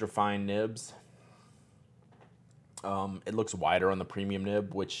 2 extra fine nibs. It looks wider on the premium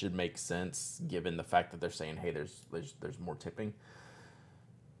nib, which should make sense given the fact that they're saying, hey, there's more tipping.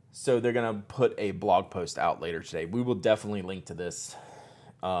 So they're going to put a blog post out later today. We will definitely link to this,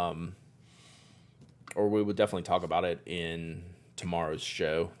 or we will definitely talk about it in tomorrow's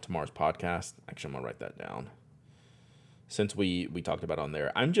tomorrow's podcast. Actually, I'm going to write that down. Since we talked about it on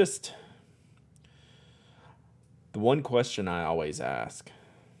there, the one question I always ask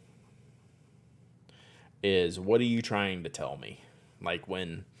is, what are you trying to tell me? Like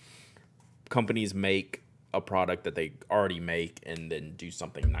when companies make a product that they already make and then do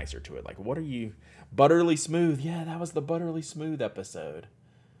something nicer to it. Like, what are you... Butterly Smooth. Yeah, that was the Butterly Smooth episode.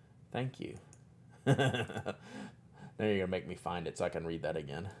 Thank you. Now you're going to make me find it so I can read that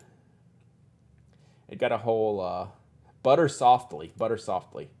again. It got a whole... Butter Softly.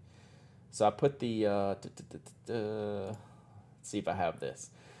 So I put the... let's see if I have this.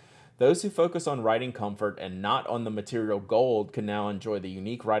 Those who focus on writing comfort and not on the material gold can now enjoy the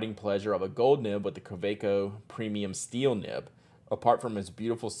unique writing pleasure of a gold nib with the Kaweco Premium Steel Nib. Apart from its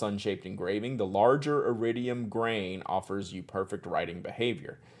beautiful sun-shaped engraving, the larger iridium grain offers you perfect writing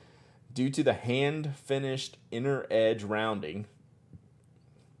behavior. Due to the hand-finished inner edge rounding,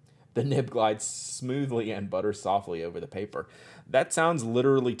 the nib glides smoothly and butter softly over the paper. That sounds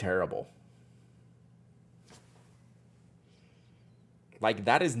literally terrible. Like,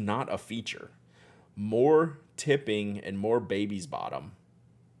 that is not a feature. More tipping and more baby's bottom.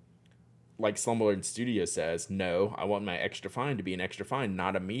 Like Slumber in Studio says, no, I want my extra fine to be an extra fine,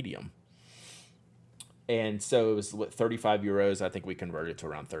 not a medium. And so it was what, 35 euros. I think we converted to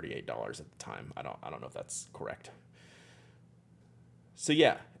around $38 at the time. I don't know if that's correct. So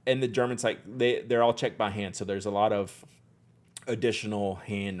yeah, and the German site, they're all checked by hand. So there's a lot of additional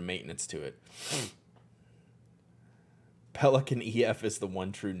hand maintenance to it. Pelican EF is the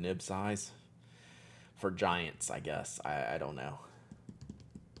one true nib size for giants, I guess. I don't know.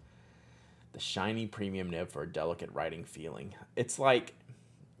 The shiny premium nib for a delicate writing feeling. It's like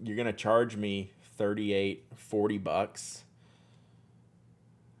you're going to charge me 38, 40 bucks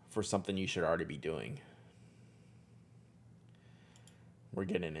for something you should already be doing. We're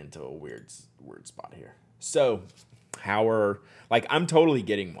getting into a weird spot here. So, I'm totally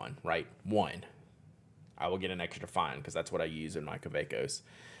getting one, right? One. I will get an extra fine because that's what I use in my Kavekos.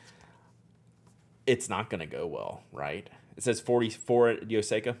 It's not going to go well, right? It says 44 at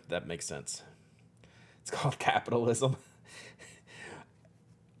Yoseika. That makes sense. It's called capitalism.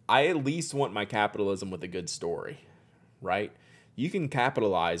 I at least want my capitalism with a good story, right? You can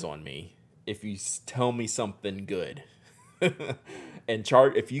capitalize on me if you tell me something good. And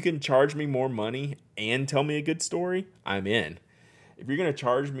if you can charge me more money and tell me a good story, I'm in. If you're going to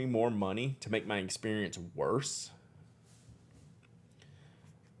charge me more money to make my experience worse,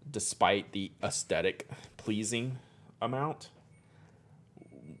 despite the aesthetic pleasing amount,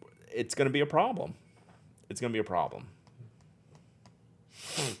 it's going to be a problem. It's going to be a problem.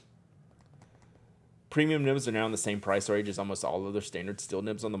 Premium nibs are now in the same price range as almost all other standard steel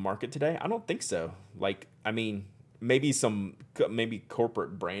nibs on the market today. I don't think so. Maybe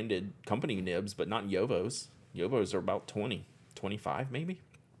corporate branded company nibs, but not Yovos. Yovos are about 20, 25 maybe.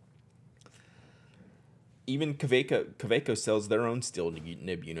 Even Kaweco sells their own steel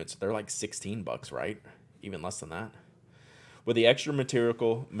nib units. They're like 16 bucks, right? Even less than that. Would the extra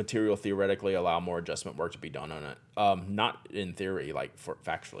material theoretically allow more adjustment work to be done on it? Not in theory,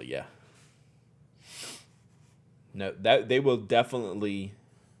 factually, yeah. No, that they will definitely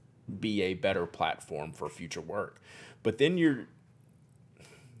be a better platform for future work. But then you're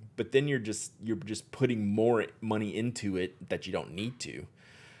just putting more money into it that you don't need to,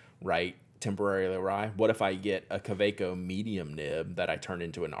 right? Temporarily awry. What if I get a Kaweco medium nib that I turn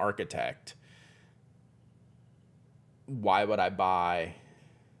into an Architect? Why would I buy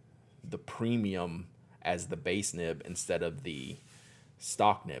the premium as the base nib instead of the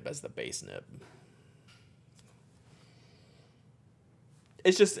stock nib as the base nib?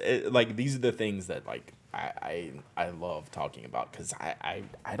 It's just these are the things that I love talking about because I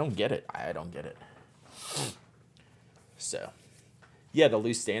don't get it. I don't get it. So, yeah, the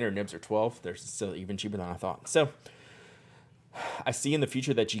loose standard nibs are 12. They're still even cheaper than I thought. So, I see in the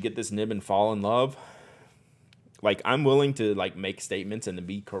future that you get this nib and fall in love. I'm willing to make statements and then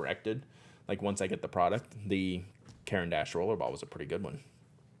be corrected. Once I get the product, the Caran Dash rollerball was a pretty good one.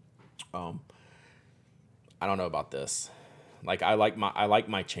 I don't know about this. I like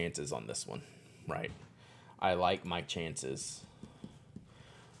my chances on this one, right? I like my chances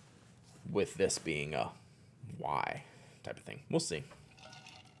with this being a Y type of thing. We'll see.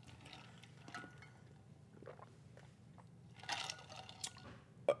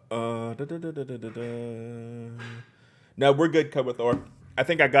 No, we're good, Cobra Thor.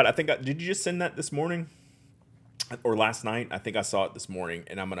 Did you just send that this morning? Or last night? I think I saw it this morning,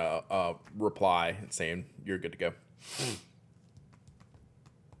 and I'm going to reply saying you're good to go.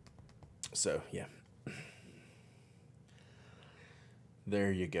 So, yeah.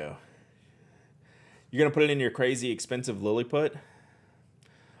 There you go. You're going to put it in your crazy expensive Lilliput?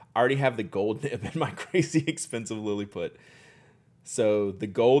 I already have the gold nib in my crazy expensive Lilliput. So, the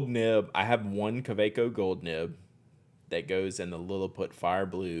gold nib, I have one Kaweco gold nib that goes in the Lilliput Fire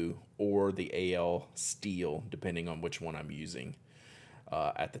Blue or the AL Steel, depending on which one I'm using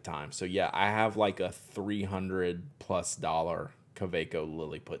at the time. So, yeah, I have a $300+ Kaweco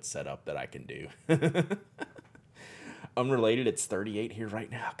Lilliput setup that I can do. Unrelated, it's 38 here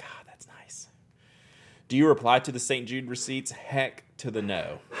right now. God, that's nice. Do you reply to the St. Jude receipts? Heck to the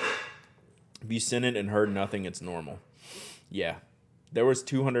no. If you sent it and heard nothing, it's normal. Yeah. There was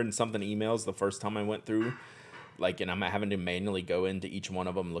 200 and something emails the first time I went through. And I'm having to manually go into each one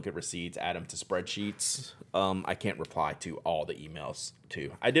of them, look at receipts, add them to spreadsheets. I can't reply to all the emails,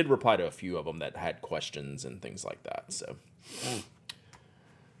 too. I did reply to a few of them that had questions and things like that, so...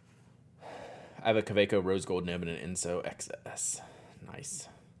 I have a Kaweco Rose Gold nib and an Enso XS. Nice.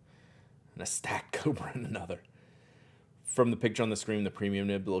 And a stacked Cobra in another. From the picture on the screen, the premium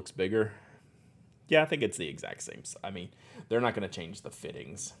nib looks bigger. Yeah, I think it's the exact same. I mean, they're not going to change the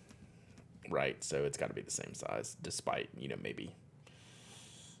fittings, right? So it's got to be the same size, despite, maybe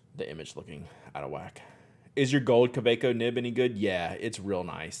the image looking out of whack. Is your gold Kaweco nib any good? Yeah, it's real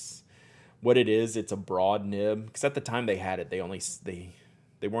nice. What it is, it's a broad nib. Because at the time they had it, they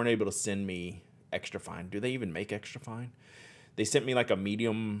weren't able to send me extra fine. Do they even make extra fine? They sent me like a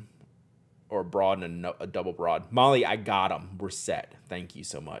medium or a broad and a double broad. Molly, I got them. We're set. Thank you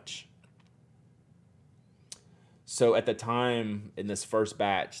so much. So at the time in this first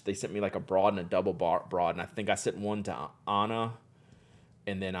batch, they sent me like a broad and a double broad. And I think I sent one to Anna.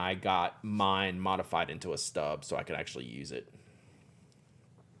 And then I got mine modified into a stub so I could actually use it.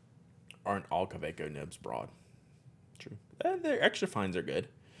 Aren't all Kaweco nibs broad? True. Their extra fines are good.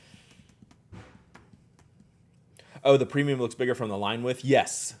 Oh, the premium looks bigger from the line width?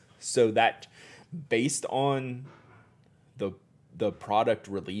 Yes. So that, based on the product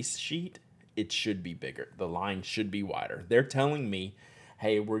release sheet, it should be bigger. The line should be wider. They're telling me,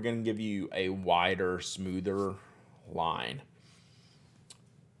 hey, we're going to give you a wider, smoother line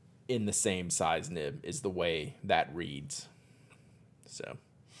in the same size nib is the way that reads. So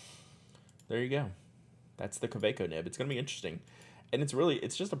there you go. That's the Kaweco nib. It's going to be interesting. And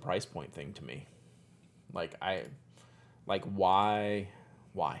it's just a price point thing to me. Why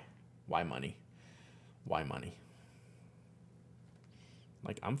money? Why money?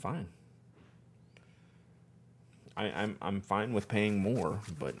 Like, I'm fine. I'm fine with paying more,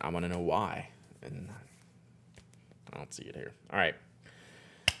 but I want to know why. And I don't see it here. All right.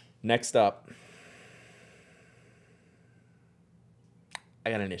 Next up, I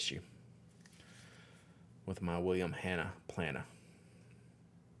got an issue with my William Hanna Plana.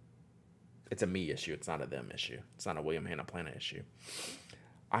 It's a me issue. It's not a them issue. It's not a William Hanna Plana issue.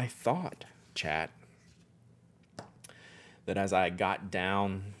 I thought, chat, that as I got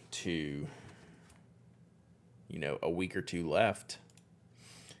down to, a week or two left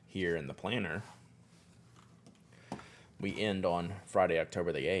here in the planner, we end on Friday,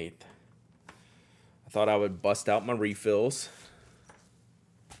 October the 8th. I thought I would bust out my refills,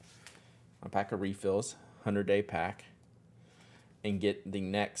 a pack of refills, 100-day pack, and get the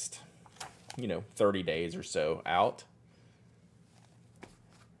next 30 days or so out.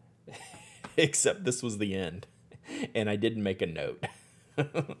 Except this was the end, and I didn't make a note.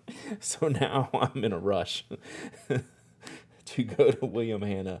 So now I'm in a rush to go to William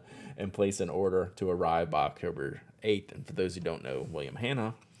Hanna and place an order to arrive by October 8th. And for those who don't know William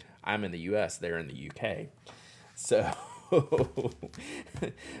Hanna, I'm in the US, they're in the UK. So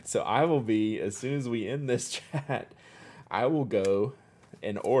I will be, as soon as we end this chat, I will go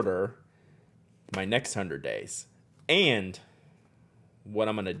and order my next 100 days. And what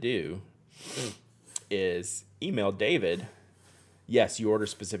I'm going to do is email David. Yes, you order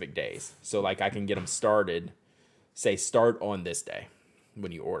specific days. So I can get them started, say start on this day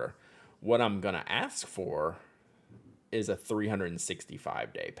when you order. What I'm going to ask for is a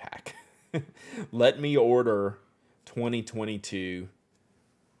 365-day pack. Let me order 2022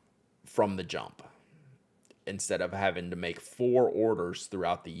 from the jump instead of having to make 4 orders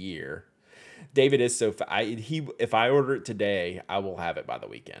throughout the year. David is so if I order it today, I will have it by the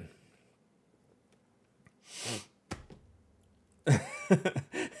weekend.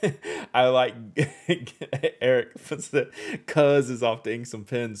 I like Eric. Cuz is off to ink some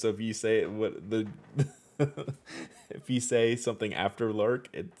pins. So if you say if you say something after lurk,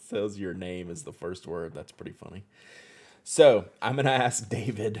 it says your name is the first word. That's pretty funny. So I'm gonna ask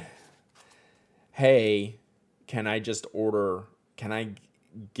David, hey, can I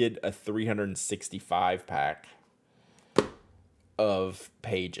get a 365 pack of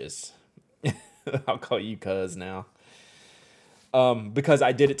pages? I'll call you Cuz now. Because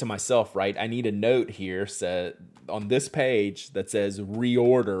I did it to myself, right? I need a note here on this page that says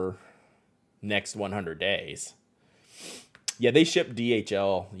reorder next 100 days. Yeah, they ship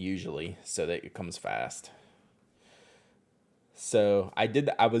DHL usually, so that it comes fast. So I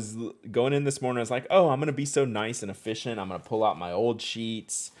was going in this morning. I was like, oh, I'm going to be so nice and efficient. I'm going to pull out my old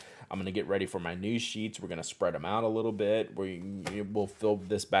sheets. I'm going to get ready for my new sheets. We're going to spread them out a little bit. We'll fill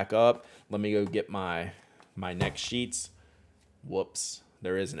this back up. Let me go get my next sheets. Whoops,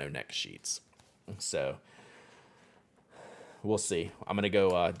 there is no next sheets. So we'll see. I'm going to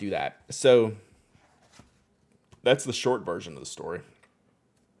go do that. So that's the short version of the story.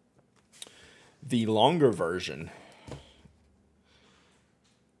 The longer version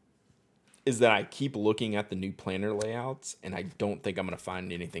is that I keep looking at the new planner layouts, and I don't think I'm going to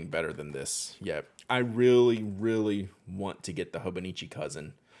find anything better than this yet. I really, really want to get the Hobonichi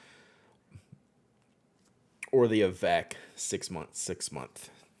Cousin or the Avec 6 month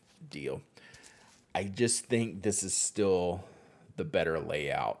deal. I just think this is still the better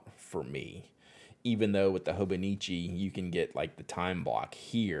layout for me. Even though with the Hobonichi, you can get the time block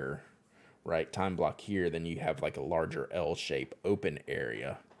here, right? Time block here, then you have a larger L shape open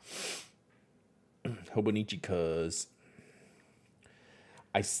area. Hobonichi, cause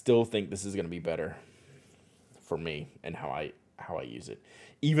I still think this is going to be better for me and how I use it.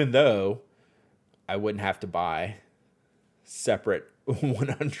 Even though I wouldn't have to buy separate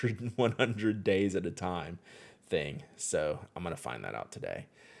 100 days at a time thing. So I'm going to find that out today.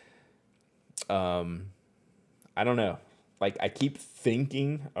 I don't know. Like, I keep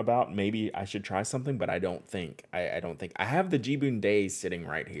thinking about maybe I should try something, but I don't think. I don't think. I have the Jibun Days sitting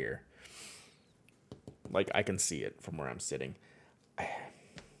right here. Like, I can see it from where I'm sitting.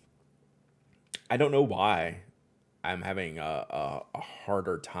 I don't know why I'm having a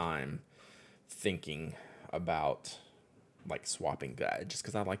harder time thinking about, like, swapping that, just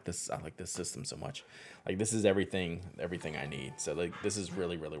because I like this system so much. Like, this is everything I need. So, like, this is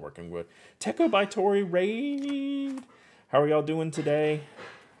really working good. Techo by Tori Raid. How are y'all doing today?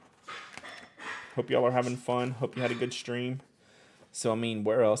 Hope y'all are having fun. Hope you had a good stream. So, I mean,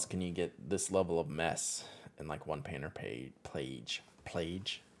 where else can you get this level of mess in, like, one painter plan?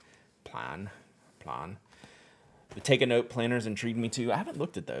 The Take a Note planners intrigue me too. I haven't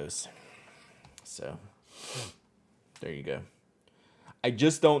looked at those. So, there you go. I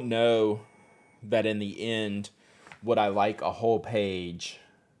just don't know that in the end, would I like a whole page,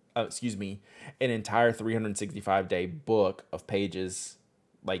 an entire 365-day book of pages.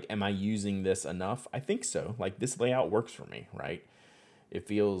 Like, am I using this enough? I think so. Like, this layout works for me, right? It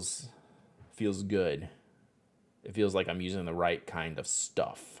feels good. It feels like I'm using the right kind of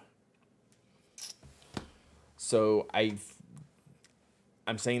stuff. So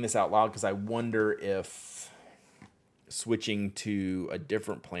I'm saying this out loud because I wonder if switching to a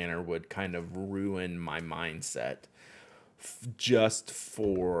different planner would kind of ruin my mindset just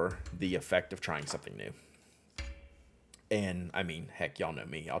for the effect of trying something new. And I mean, heck, y'all know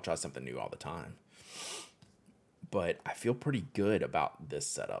me. I'll try something new all the time. But I feel pretty good about this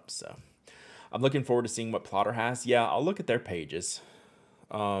setup. So I'm looking forward to seeing what Plotter has. Yeah, I'll look at their pages.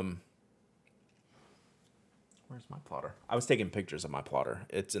 Where's my plotter? I was taking pictures of my plotter.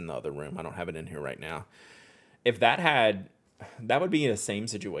 It's in the other room. I don't have it in here right now. If that would be in the same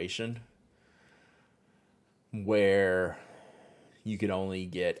situation where you could only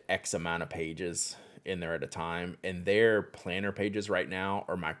get X amount of pages in there at a time. And their planner pages right now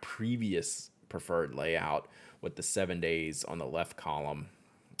are my previous preferred layout with the 7 days on the left column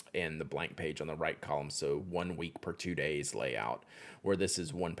and the blank page on the right column. So 1 week per 2 days layout, where this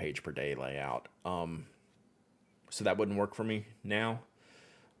is 1 page per day layout. So that wouldn't work for me now.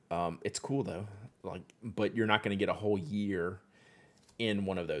 It's cool though. Like, but you're not going to get a whole year in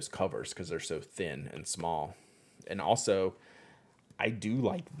one of those covers because they're so thin and small. And also, I do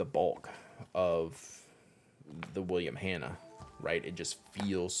like the bulk of the William Hanna, right? It just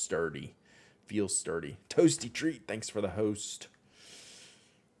feels sturdy. Toasty treat. Thanks for the host.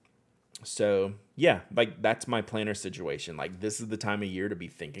 So yeah, like, that's my planner situation. Like, this is the time of year to be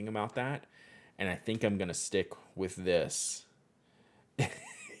thinking about that. And I think I'm going to stick with this.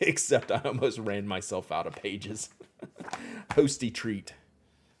 Except I almost ran myself out of pages. Hosty treat.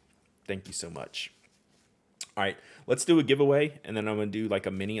 Thank you so much. All right, let's do a giveaway, and then I'm going to do like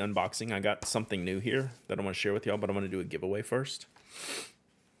a mini unboxing. I got something new here that I want to share with y'all, but I'm going to do a giveaway first.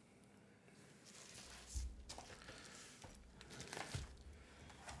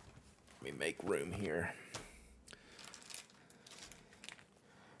 Let me make room here.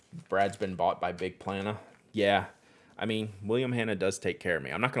 Brad's been bought by Big Planner. Yeah, I mean, William Hanna does take care of me.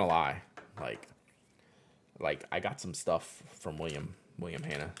 I'm not going to lie. Like I got some stuff from William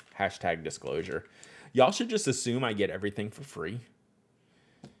Hanna. Hashtag disclosure. Y'all should just assume I get everything for free.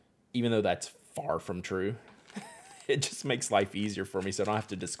 Even though that's far from true. It just makes life easier for me so I don't have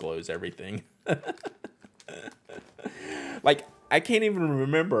to disclose everything. Like, I can't even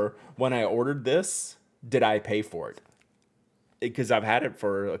remember when I ordered this, did I pay for it? Because I've had it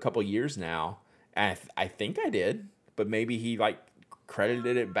for a couple years now. And I think I did. But maybe he, like,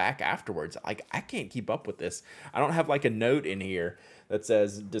 credited it back afterwards. Like, I can't keep up with this. I don't have, like, a note in here that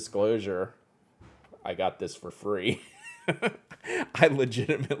says, disclosure, I got this for free. I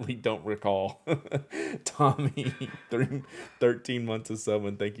legitimately don't recall. Tommy, 13 months of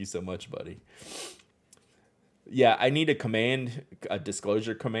subbing. Thank you so much, buddy. Yeah, I need a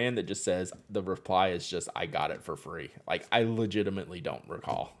disclosure command that just says the reply is just, I got it for free. Like, I legitimately don't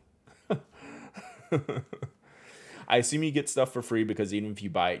recall. I assume you get stuff for free because even if you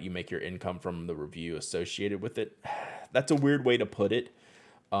buy it, you make your income from the review associated with it. That's a weird way to put it.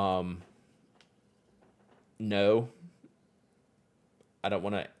 No, I don't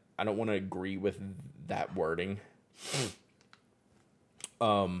want to agree with that wording.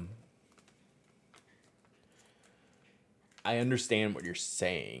 I understand what you're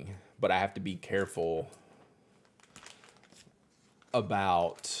saying, but I have to be careful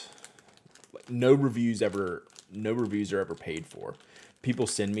about no reviews are ever paid for. People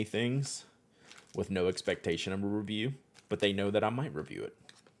send me things with no expectation of a review, but they know that I might review it.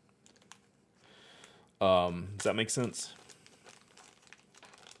 Does that make sense?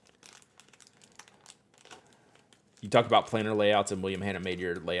 You talked about planner layouts, and William Hanna made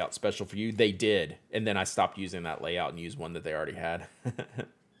your layout special for you. They did, and then I stopped using that layout and used one that they already had.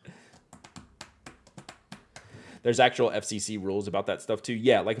 There's actual FCC rules about that stuff too.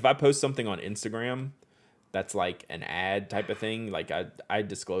 Yeah, like if I post something on Instagram that's like an ad type of thing, like I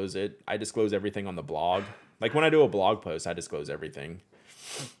disclose it. I disclose everything on the blog. Like when I do a blog post, I disclose everything.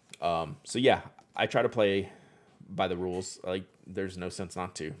 So yeah, I try to play by the rules. Like there's no sense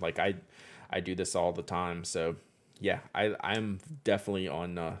not to. Like I do this all the time. So yeah, I'm definitely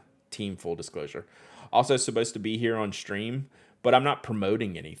on team full disclosure. Also supposed to be here on stream, but I'm not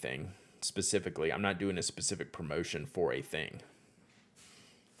promoting anything specifically. I'm not doing a specific promotion for a thing.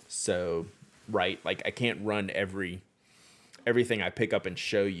 So, right, like I can't run everything I pick up and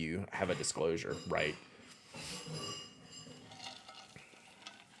show you have a disclosure, right?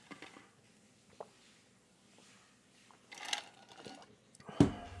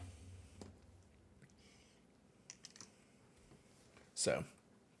 So,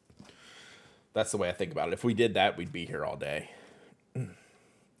 that's the way I think about it. If we did that, we'd be here all day.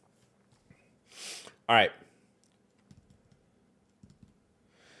 All right.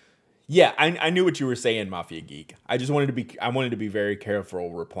 Yeah, I knew what you were saying, Mafia Geek. I wanted to be very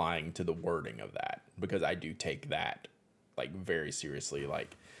careful replying to the wording of that, because I do take that like very seriously.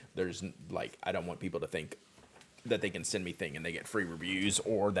 Like there's like, I don't want people to think that they can send me thing and they get free reviews,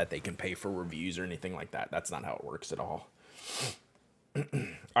 or that they can pay for reviews or anything like that. That's not how it works at all. All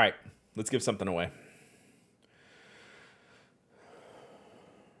right, let's give something away.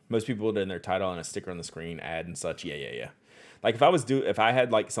 Most people would in their title and a sticker on the screen, ad and such. Yeah. Like if I had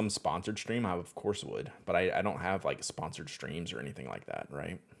like some sponsored stream, I of course would, but I don't have like sponsored streams or anything like that,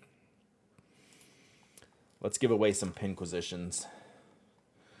 right? Let's give away some Pinquisitions.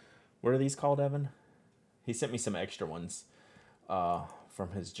 What are these called, Evan? He sent me some extra ones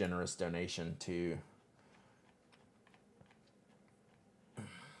from his generous donation to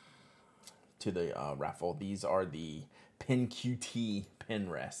the raffle. These are the Pin QT pin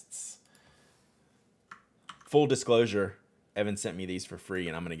rests. Full disclosure, Evan sent me these for free,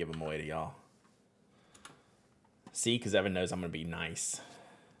 and I'm going to give them away to y'all. See, because Evan knows I'm going to be nice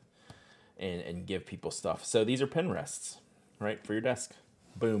and give people stuff. So these are pin rests, right, for your desk.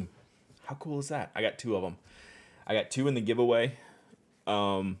 Boom. How cool is that? I got 2 of them. I got 2 in the giveaway.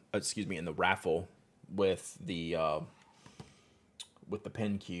 In the raffle with the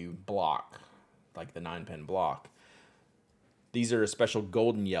pin Q block, like the 9-pin block. These are a special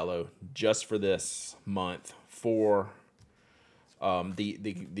golden yellow just for this month for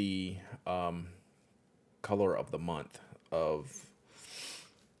the color of the month of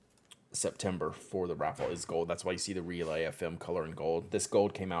September for the raffle is gold. That's why you see the Relay FM color in gold. This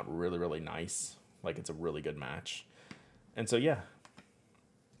gold came out really, really nice. Like it's a really good match. And so, yeah.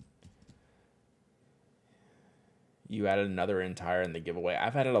 You added another entire in the giveaway.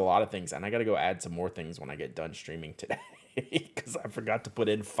 I've added a lot of things, and I got to go add some more things when I get done streaming today because I forgot to put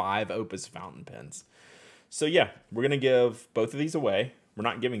in 5 Opus fountain pens. So, yeah, we're going to give both of these away. We're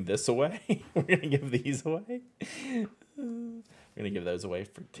not giving this away. We're going to give these away. We're going to give those away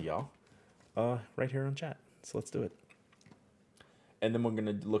to y'all right here on chat. So let's do it. And then we're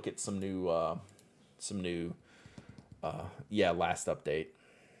going to look at some new, last update.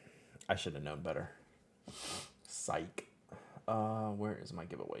 I should have known better. Psych. Where is my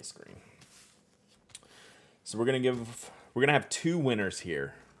giveaway screen? So we're gonna have 2 winners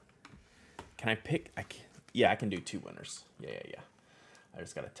here. Can I pick? I can do 2 winners. Yeah. I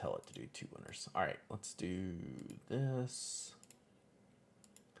just gotta tell it to do 2 winners. All right, let's do this.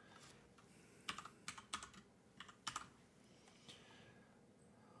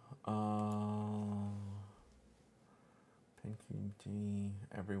 Pink D,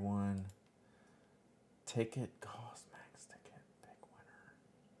 everyone. Ticket cost max ticket, pick winner.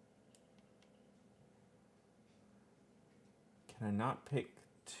 Can I not pick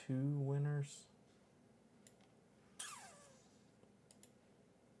 2 winners?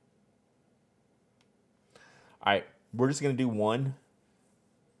 All right, we're just gonna do 1.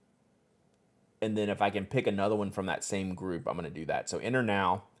 And then if I can pick another one from that same group, I'm gonna do that. So enter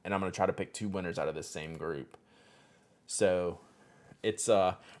now, and I'm gonna try to pick 2 winners out of this same group. So it's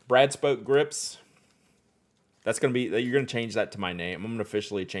Brad Spoke Grips. That's going to be, you're going to change that to my name. I'm going to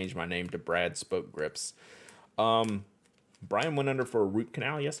officially change my name to Brad Spoke Grips. Brian went under for a root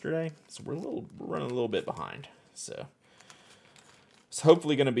canal yesterday, so we're running a little bit behind. So it's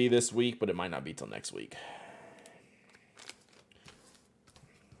hopefully going to be this week, but it might not be till next week.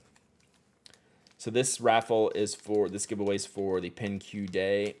 So this giveaway is for the Pin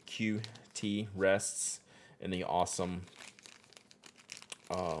QT rests and the awesome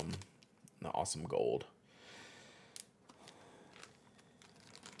gold.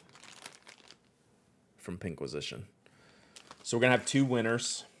 From Pinquisition. So we're going to have 2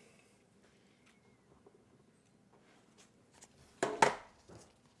 winners.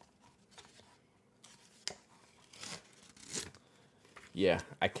 Yeah,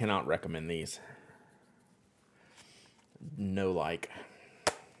 I cannot recommend these. No like.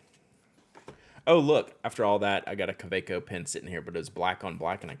 Oh, look. After all that, I got a Kaweco pin sitting here, but it was black on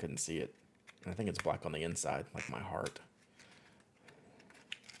black, and I couldn't see it. And I think it's black on the inside, like my heart.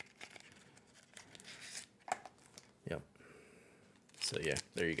 Yep. So, yeah,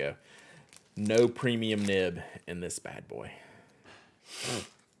 there you go. No premium nib in this bad boy.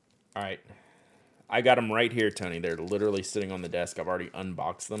 All right. I got them right here, Tony. They're literally sitting on the desk. I've already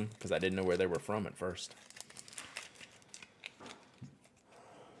unboxed them because I didn't know where they were from at first.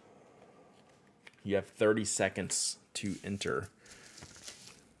 You have 30 seconds to enter.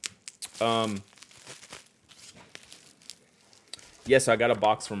 Yes, I got a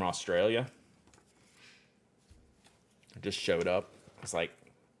box from Australia. It just showed up. It's like,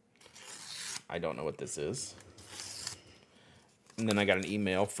 I don't know what this is. And then I got an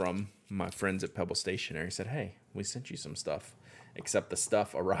email from my friends at Pebble Stationery. Said, hey, we sent you some stuff. Except the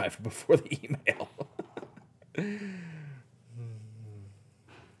stuff arrived before the email.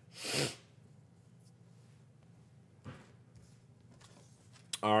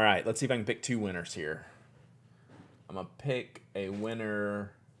 All right, let's see if I can pick 2 winners here. I'm going to pick a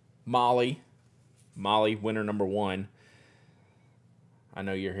winner, Molly. Molly, winner number 1. I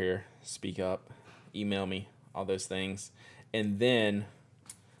know you're here. Speak up. Email me. All those things. And then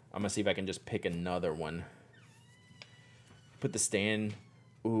I'm going to see if I can just pick another one. Put the stand.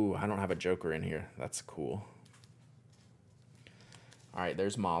 Ooh, I don't have a joker in here. That's cool. All right,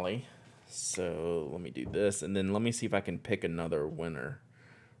 there's Molly. So let me do this. And then let me see if I can pick another winner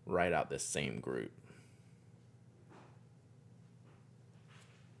right out this same group.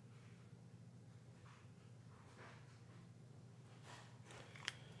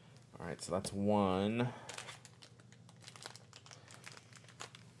 All right, so that's 1.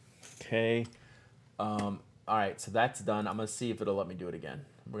 Okay. All right, so that's done. I'm going to see if it'll let me do it again.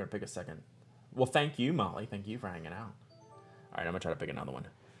 We're going to pick a second. Well, thank you, Molly. Thank you for hanging out. All right, I'm going to try to pick another one.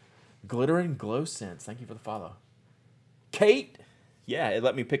 Glitter and Glow Sense. Thank you for the follow. Kate. Yeah, it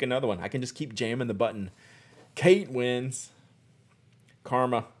let me pick another one. I can just keep jamming the button. Kate wins.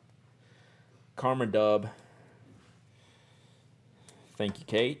 Karma. Karma dub. Thank you,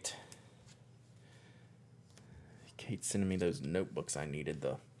 Kate. Kate's sending me those notebooks I needed.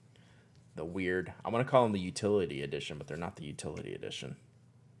 The weird. I want to call them the utility edition, but they're not the utility edition.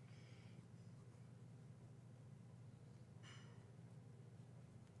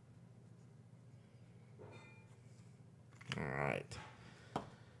 All right.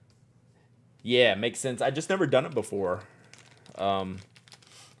 Yeah, makes sense. I just never done it before. I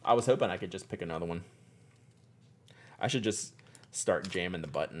was hoping I could just pick another one. I should just start jamming the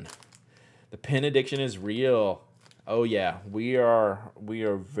button. The pin addiction is real. Oh yeah, we are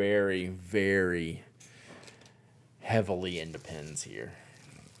very, very heavily into pins here.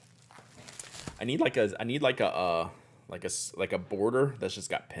 I need like a border that's just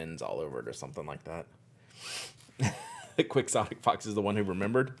got pins all over it or something like that. Quixotic Fox is the one who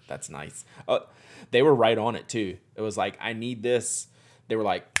remembered. That's nice. They were right on it too. It was like, I need this. They were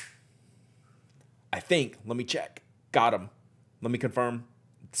like, I think. Let me check. Got him. Let me confirm.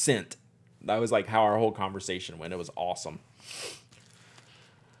 Sent. That was like how our whole conversation went. It was awesome.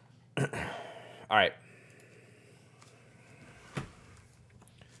 All right.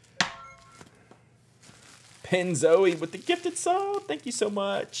 Pin Zoe with the gifted sub. Thank you so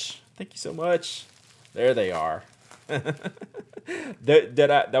much. Thank you so much. There they are. That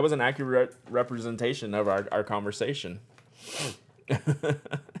was an accurate representation of our conversation.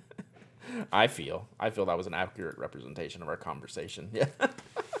 I feel that was an accurate representation of our conversation. Yeah.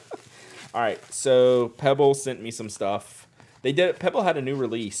 All right, so Pebble sent me some stuff. Pebble had a new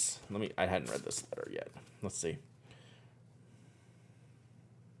release. I hadn't read this letter yet. Let's see.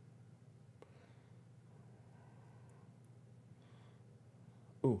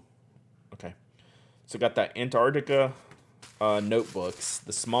 Ooh, okay. So got that Antarctica notebooks,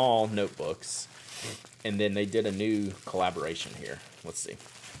 the small notebooks, and then they did a new collaboration here. Let's see.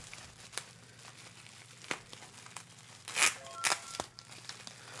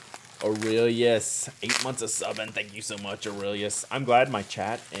 Aurelius, 8 months of subbing. Thank you so much, Aurelius. I'm glad my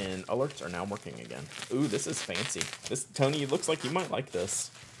chat and alerts are now working again. Ooh, this is fancy. This, Tony, looks like you might like this.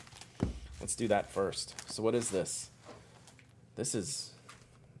 Let's do that first. So what is this? This is...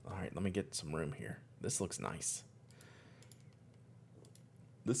 All right, let me get some room here. This looks nice.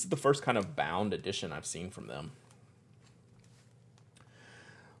 This is the first kind of bound edition I've seen from them.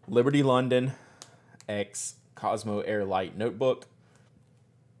 Liberty London X Cosmo Air Light Notebook.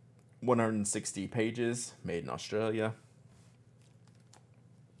 160 pages, made in Australia.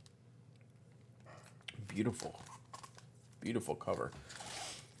 Beautiful. Beautiful cover.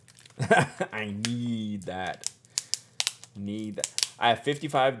 I need that. Need that. I have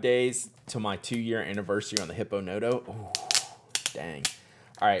 55 days to my 2-year anniversary on the Hippo Noto. Oh, dang.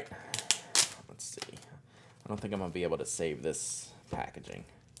 All right. Let's see. I don't think I'm going to be able to save this packaging.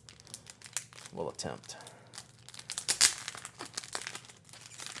 We'll attempt.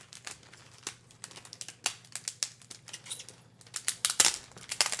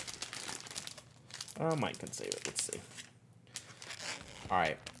 I might can save it. Let's see. All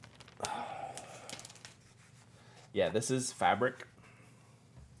right. Yeah, this is fabric.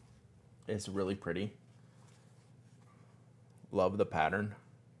 It's really pretty. Love the pattern.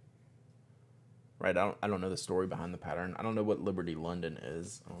 Right, I don't know the story behind the pattern. I don't know what Liberty London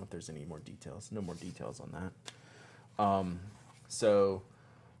is. I don't know if there's any more details. No more details on that. So,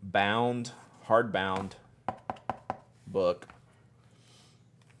 bound, hardbound book.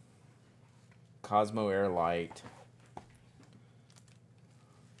 Cosmo Air Light.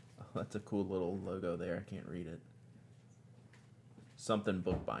 Oh, that's a cool little logo there. I can't read it. Something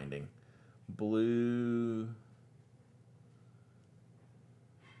bookbinding. Blue.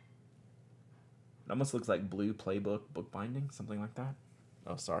 It almost looks like blue playbook bookbinding, something like that.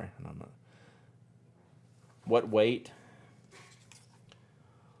 Oh, sorry. I don't know. What weight?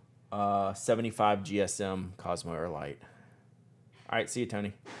 75 GSM Cosmo Air Light. All right, see you,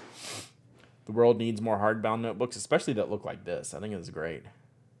 Tony. The world needs more hardbound notebooks, especially that look like this. I think it's great.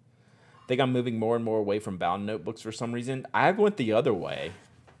 I think I'm moving more and more away from bound notebooks for some reason. I went the other way,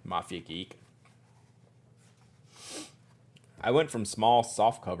 Mafia Geek. I went from small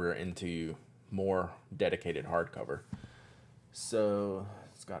softcover into more dedicated hardcover. So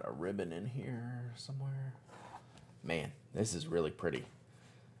it's got a ribbon in here somewhere. Man, this is really pretty.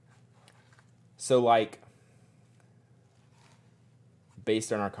 So like,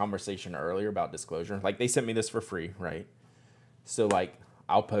 based on our conversation earlier about disclosure, like they sent me this for free, right? So like,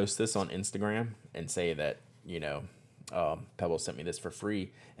 I'll post this on Instagram and say that, you know, Pebble sent me this for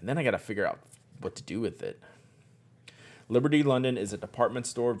free, and then I got to figure out what to do with it. Liberty London is a department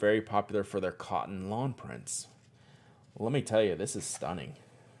store very popular for their cotton lawn prints. Well, let me tell you, this is stunning.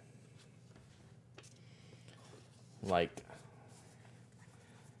 Like,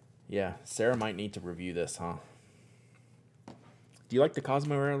 yeah, Sarah might need to review this, huh? Do you like the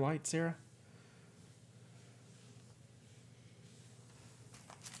Cosmo Air Light, Sarah?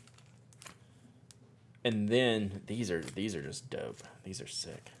 And then these are just dope. These are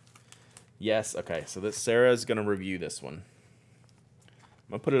sick. Yes, okay. So this Sarah's gonna review this one.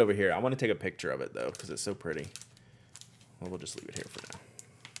 I'm gonna put it over here. I want to take a picture of it though because it's so pretty. Well, we'll just leave it here for now.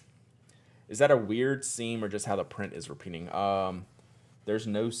 Is that a weird seam or just how the print is repeating? There's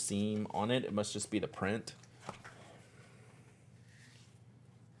no seam on it. It must just be the print.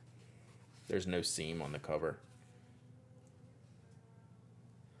 There's no seam on the cover.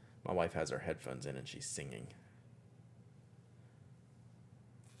 My wife has her headphones in and she's singing.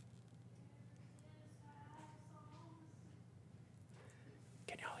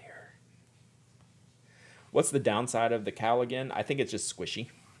 Can y'all hear her? What's the downside of the cowl again? I think it's just squishy.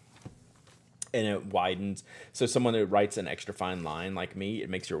 And it widens. So someone who writes an extra fine line like me, it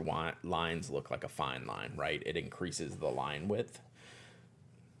makes your lines look like a fine line, right? It increases the line width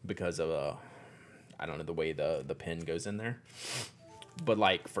because of, I don't know, the way the pen goes in there. But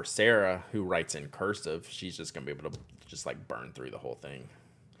like for Sarah, who writes in cursive, she's just going to be able to just like burn through the whole thing.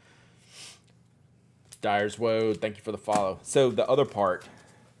 Dyer's Woe, thank you for the follow. So the other part,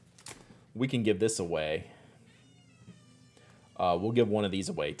 we can give this away. We'll give one of these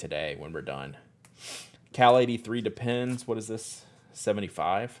away today when we're done. Cal 83 depends. What is this?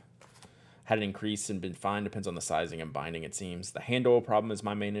 75. Had an increase and been fine. Depends on the sizing and binding, it seems. The hand oil problem is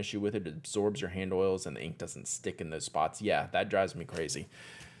my main issue with it. It absorbs your hand oils and the ink doesn't stick in those spots. Yeah, that drives me crazy.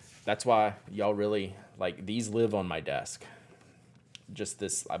 That's why y'all really, like, these live on my desk. Just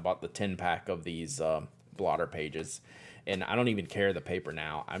this, I bought the 10-pack of these blotter pages. And I don't even carry the paper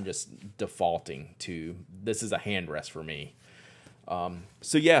now. I'm just defaulting to, this is a hand rest for me.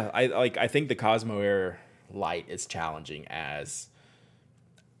 So yeah, I think the Cosmo Air Light is challenging as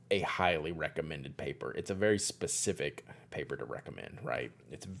a highly recommended paper. It's a very specific paper to recommend, right?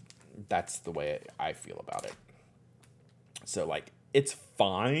 That's the way I feel about it. So like, it's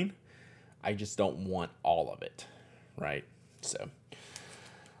fine. I just don't want all of it, right? So,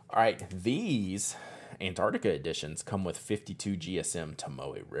 all right, these Antarctica editions come with 52 GSM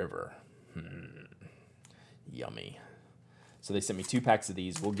Tomoe River. Yummy. So they sent me 2 packs of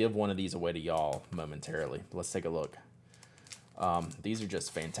these. We'll give one of these away to y'all momentarily. Let's take a look. These are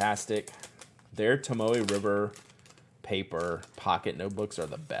just fantastic. Their Tomoe River paper pocket notebooks are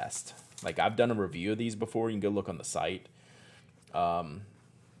the best. Like, I've done a review of these before. You can go look on the site.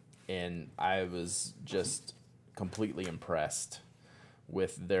 And I was just completely impressed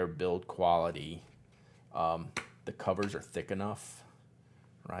with their build quality. The covers are thick enough,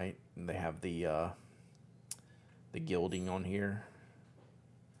 right? And they have the gilding on here.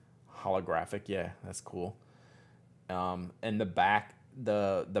 Holographic, yeah, that's cool. And the back,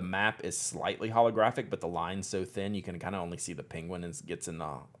 the map is slightly holographic, but the line's so thin you can kind of only see the penguin as it gets in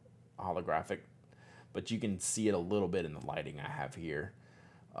the holographic. But you can see it a little bit in the lighting I have here.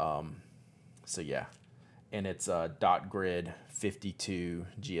 So yeah, and it's dot grid 52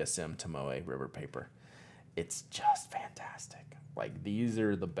 GSM Tomoe River paper. It's just fantastic. Like, these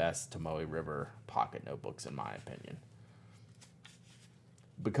are the best Tomoe River pocket notebooks in my opinion,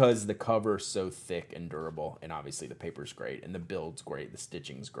 because the cover's so thick and durable, and obviously the paper's great, and the build's great, the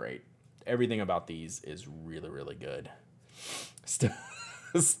stitching's great. Everything about these is really, really good.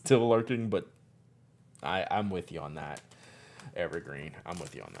 Still lurking, but I'm with you on that. Evergreen, I'm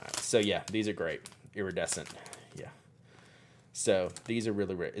with you on that. So yeah, these are great. Iridescent, yeah. So these are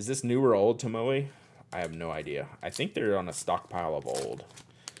really rare. Is this new or old Tomoe? I have no idea. I think they're on a stockpile of old,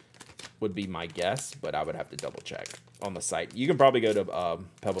 would be my guess, but I would have to double check on the site. You can probably go to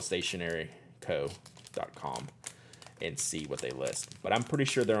pebblestationeryco.com and see what they list, but I'm pretty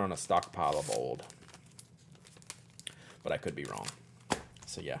sure they're on a stockpile of old, but I could be wrong.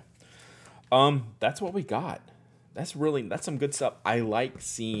 So yeah, that's what we got. That's some good stuff. I like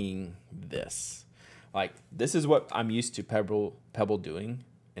seeing this. Like, this is what I'm used to Pebble doing,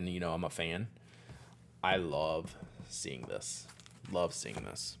 and you know I'm a fan. I love seeing this. Love seeing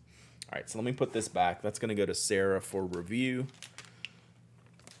this. All right, so let me put this back. That's going to go to Sarah for review.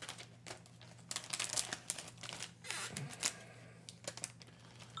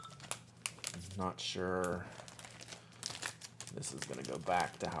 Not sure. This is going to go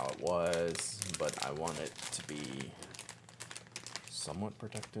back to how it was, but I want it to be somewhat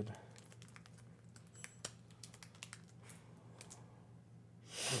protected.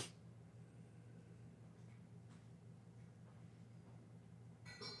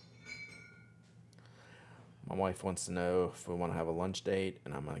 My wife wants to know if we want to have a lunch date,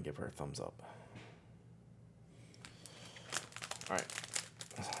 and I'm going to give her a thumbs up. All right.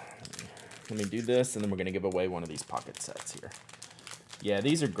 Let me do this, and then we're going to give away one of these pocket sets here. Yeah,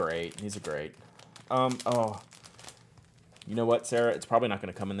 these are great. These are great. Oh, you know what, Sarah? It's probably not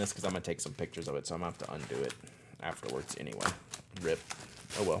going to come in this because I'm going to take some pictures of it, so I'm going to have to undo it afterwards anyway. Rip.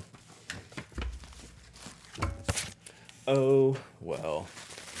 Oh, well. Oh, well.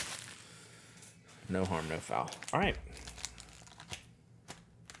 No harm, no foul. All right.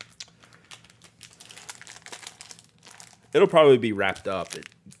 It'll probably be wrapped up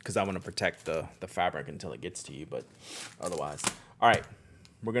because I want to protect the fabric until it gets to you, but otherwise. All right.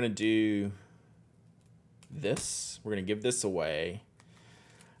 We're going to do this. We're going to give this away.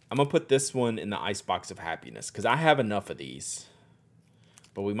 I'm going to put this one in the icebox of happiness because I have enough of these.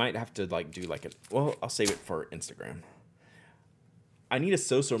 But we might have to do like a... Well, I'll save it for Instagram. I need a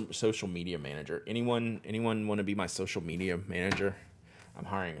social media manager. Anyone want to be my social media manager? I'm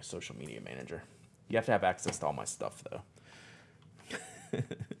hiring a social media manager. You have to have access to all my stuff, though.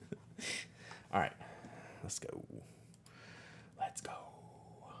 All right. Let's go. Let's go.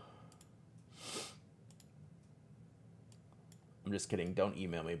 I'm just kidding. Don't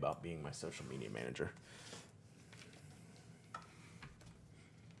email me about being my social media manager.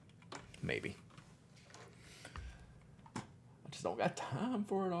 Maybe. I just don't got time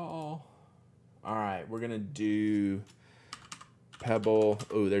for it all. All right, we're going to do Pebble.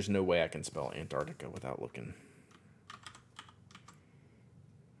 Oh, there's no way I can spell Antarctica without looking.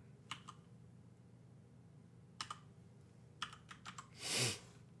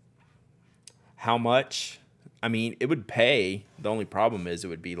 How much? I mean, it would pay. The only problem is it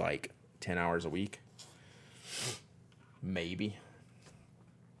would be like 10 hours a week. Maybe.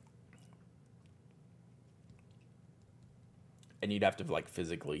 And you'd have to like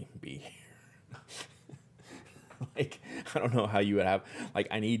physically be here. Like, I don't know how you would have, like,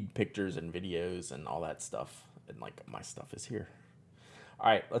 I need pictures and videos and all that stuff. And like, my stuff is here. All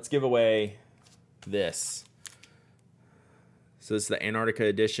right, let's give away this. So this is the Antarctica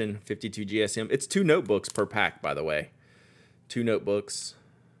edition, 52 GSM. It's 2 notebooks per pack, by the way. 2 notebooks.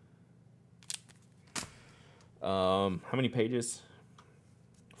 How many pages?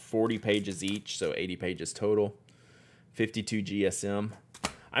 40 pages each, so 80 pages total. 52 GSM.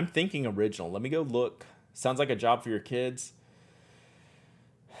 I'm thinking original. Let me go look. Sounds like a job for your kids.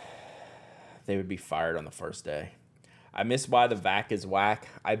 They would be fired on the first day. I miss why the vac is whack.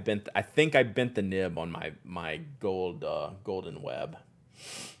 I think I bent the nib on my golden web.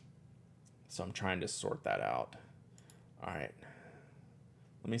 So I'm trying to sort that out. All right.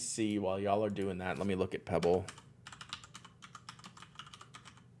 Let me see, while y'all are doing that, let me look at Pebble.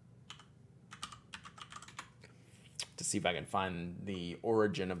 To see if I can find the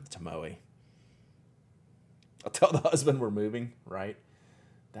origin of the Tomoe. I'll tell the husband we're moving, right?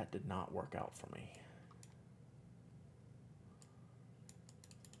 That did not work out for me.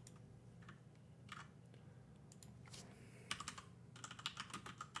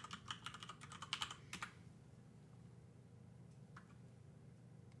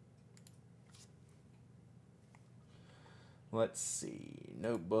 Let's see.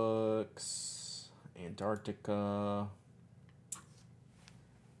 Notebooks. Antarctica. All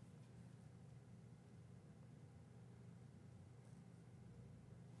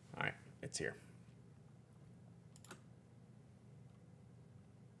right, it's here.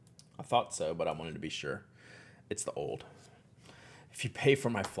 I thought so, but I wanted to be sure. It's the old. If you pay for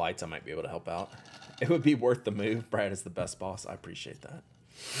my flights, I might be able to help out. It would be worth the move. Brad is the best boss. I appreciate that.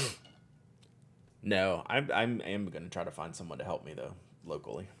 No, I am going to try to find someone to help me, though,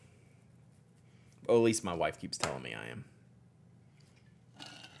 locally. Well, at least my wife keeps telling me I am.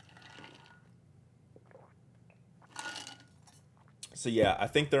 So yeah, I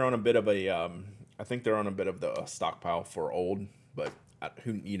think they're on a bit of a the stockpile for old, but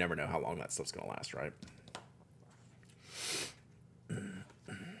you never know how long that stuff's gonna last, right?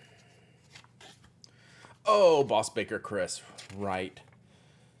 Oh, Boss Baker Chris, right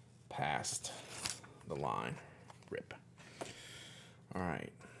past the line. Rip. All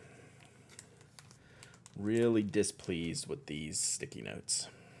right. Really displeased with these sticky notes.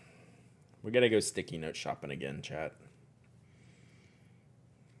 We gotta go sticky note shopping again, chat.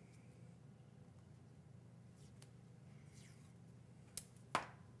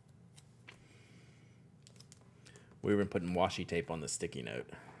 We've been putting washi tape on the sticky note.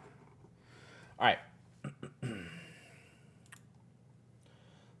 All right.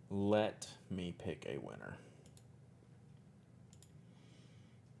 Let me pick a winner.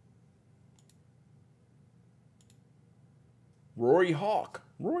 Rory Hawk.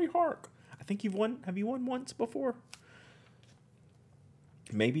 Rory Hawk. I think you've won. Have you won once before?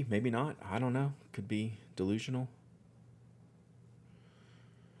 Maybe, maybe not. I don't know. Could be delusional.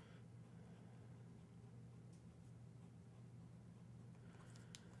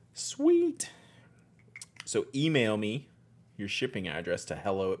 Sweet. So email me your shipping address to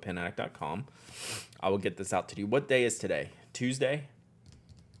hello@penaddict.com. I will get this out to you. What day is today? Tuesday?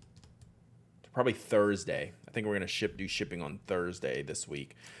 Probably Thursday. I think we're going to do shipping on Thursday this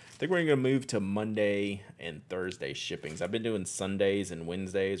week. I think we're going to move to Monday and Thursday shippings. I've been doing Sundays and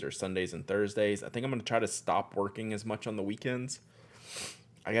Wednesdays, or Sundays and Thursdays. I think I'm going to try to stop working as much on the weekends.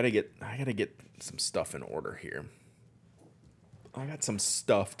 I gotta get some stuff in order here. I got some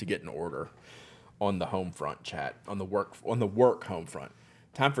stuff to get in order on the home front, chat, on the work home front.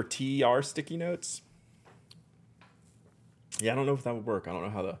 Time for TR sticky notes. Yeah, I don't know if that would work. I don't know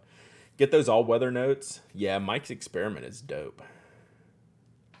how to get those all-weather notes. Yeah, Mike's experiment is dope.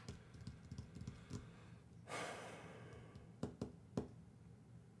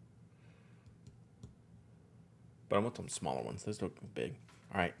 But I want some smaller ones. Those look big.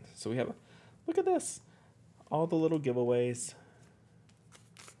 All right, so we have look at this. All the little giveaways.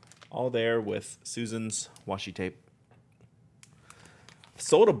 All there with Susan's washi tape.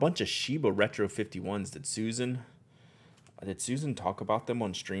 Sold a bunch of Shiba Retro 51s. Did Susan talk about them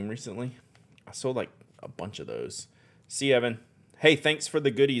on stream recently? I sold like a bunch of those. See, Evan. Hey, thanks for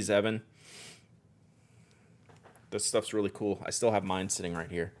the goodies, Evan. This stuff's really cool. I still have mine sitting right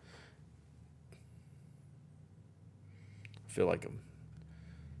here. I feel like I'm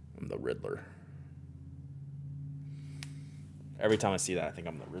the Riddler. Every time I see that, I think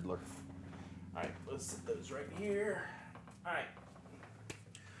I'm the Riddler. All right, let's set those right here. All right.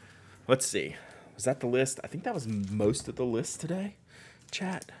 Let's see. Was that the list? I think that was most of the list today,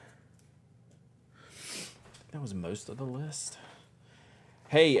 chat. That was most of the list.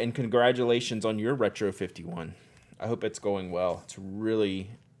 Hey, and congratulations on your Retro 51. I hope it's going well. It's really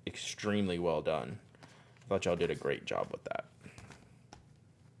extremely well done. I thought y'all did a great job with that.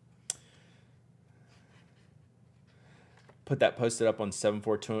 put that posted up on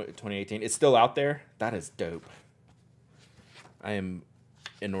 7/4/2018. It's still out there. That is dope. I am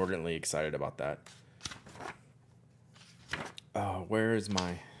inordinately excited about that. Where is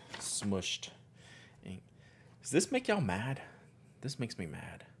my smushed ink? Does this make y'all mad? This makes me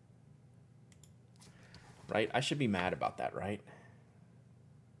mad. Right? I should be mad about that, right?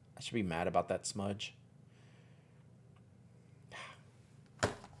 I should be mad about that smudge.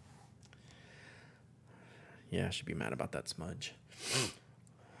 Yeah, I should be mad about that smudge.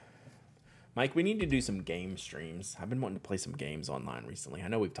 Mike, we need to do some game streams. I've been wanting to play some games online recently. I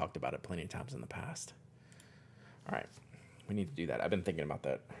know we've talked about it plenty of times in the past. All right. We need to do that. I've been thinking about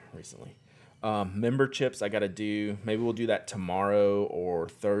that recently. Member chips I got to do. Maybe we'll do that tomorrow or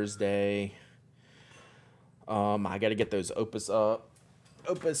Thursday. I got to get those Opus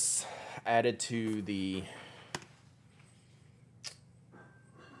added to the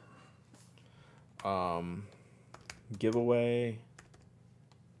giveaway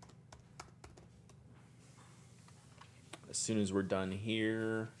as soon as we're done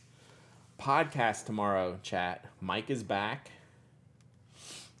here. Podcast tomorrow, chat. Mike is back.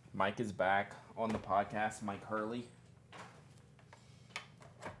 Mike is back on the podcast. Mike Hurley.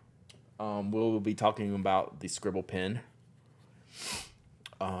 We'll be talking about the Scribble Pen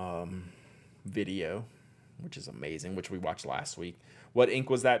video, which is amazing, which we watched last week. What ink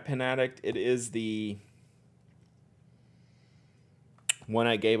was that, Pen Addict? It is the one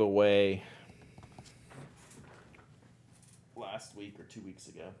I gave away last week or 2 weeks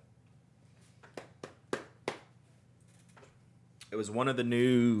ago. It was one of the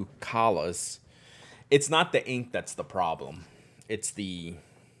new Kalas. It's not the ink that's the problem. It's the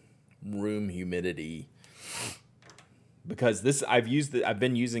room humidity. Because this, I've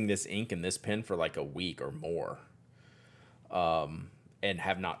been using this ink and this pen for like a week or more, and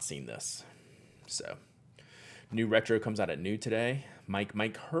have not seen this. So, new retro comes out at noon today.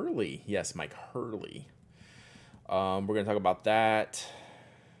 Mike Hurley, yes, Mike Hurley. We're gonna talk about that.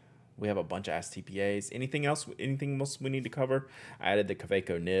 We have a bunch of Ask TPAs. Anything else we need to cover? I added the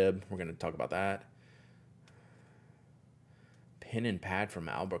Kaweco nib. We're gonna talk about that. Pen and pad from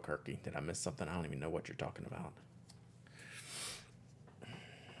Albuquerque. Did I miss something? I don't even know what you're talking about.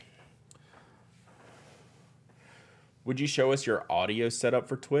 Would you show us your audio setup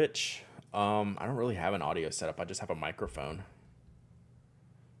for Twitch? I don't really have an audio setup. I just have a microphone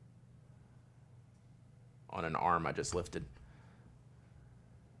on an arm I just lifted.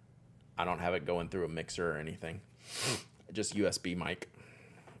 I don't have it going through a mixer or anything. Just USB mic.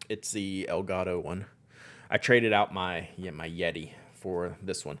 It's the Elgato one. I traded out my Yeti for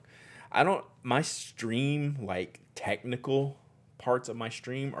this one. My stream, like technical parts of my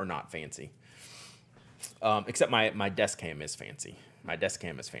stream are not fancy. Except my desk cam is fancy. My desk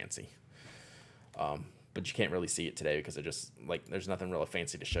cam is fancy. But you can't really see it today because there's nothing really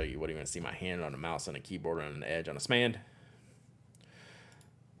fancy to show you. What are you going to see? My hand on a mouse and a keyboard on an edge on a stand.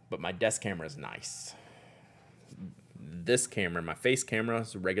 But my desk camera is nice. This camera, my face camera,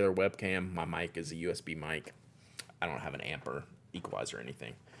 is a regular webcam. My mic is a USB mic. I don't have an amp or equalizer or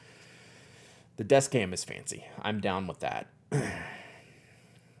anything. The desk cam is fancy. I'm down with that.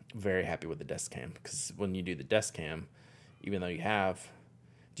 Very happy with the desk cam because when you do the desk cam, even though you have...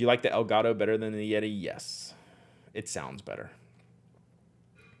 Do you like the Elgato better than the Yeti? Yes. It sounds better.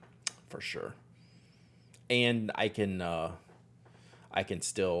 For sure. And I can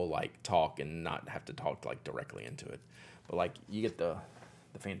still like talk and not have to talk like directly into it. But like you get the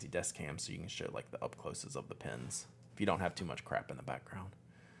fancy desk cam so you can show like the up closes of the pens if you don't have too much crap in the background.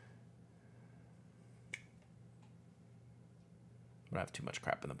 I don't have too much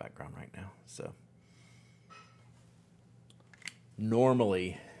crap in the background right now, so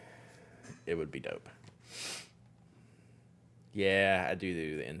normally it would be dope. Yeah, I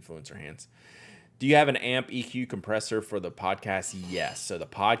do the influencer hands. Do you have an amp EQ compressor for the podcast? Yes. So the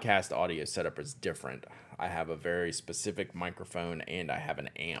podcast audio setup is different. I have a very specific microphone and I have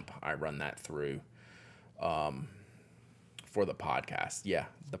an amp. I run that through for the podcast. Yeah,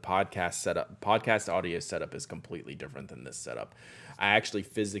 the podcast audio setup is completely different than this setup. I actually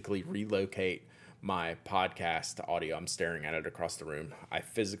physically relocate my podcast audio. I'm staring at it across the room. I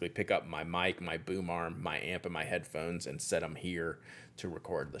physically pick up my mic, my boom arm, my amp, and my headphones and set them here to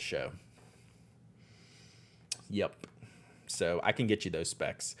record the show. Yep. So I can get you those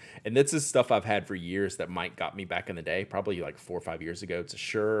specs. And this is stuff I've had for years that Mike got me back in the day, probably like 4 or 5 years ago. It's a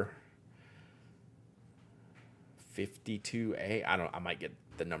Shure 52A. I might get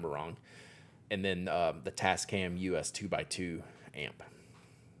the number wrong. And then the Tascam US 2x2 amp.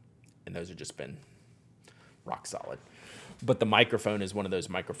 And those have just been rock solid. But the microphone is one of those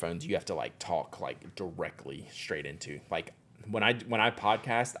microphones you have to like talk like directly straight into. Like when I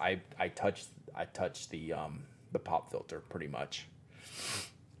podcast, I touch the pop filter pretty much.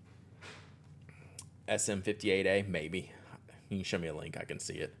 SM58A, maybe. You can show me a link, I can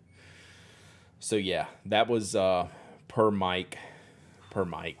see it. So yeah, that was per mic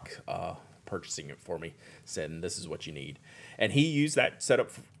purchasing it for me, said this is what you need. And he used that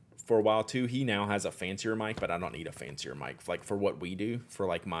setup for a while too. He now has a fancier mic, but I don't need a fancier mic. Like for what we do, for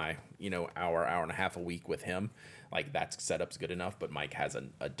like my, hour and a half a week with him, like that setup's good enough, but Mike has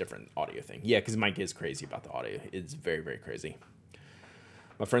a different audio thing. Yeah, because Mike is crazy about the audio. It's very, very crazy.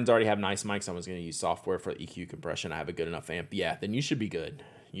 My friends already have nice mics. I was going to use software for EQ compression. I have a good enough amp. Yeah, then you should be good.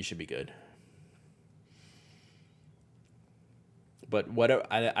 You should be good. But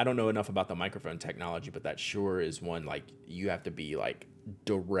I don't know enough about the microphone technology, but that sure is one, like, you have to be, like,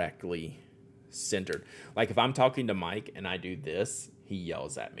 directly centered. Like, if I'm talking to Mike and I do this, he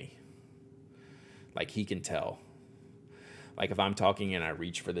yells at me. Like, he can tell. Like, if I'm talking and I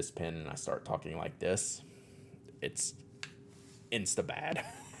reach for this pen and I start talking like this, it's insta bad.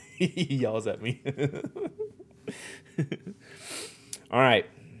 He yells at me. All right.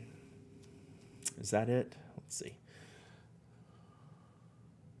 Is that it? Let's see.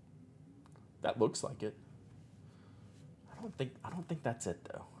 That looks like it. I don't think that's it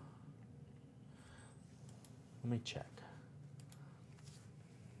though. Let me check.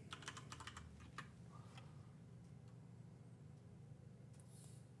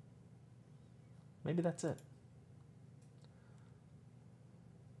 Maybe that's it.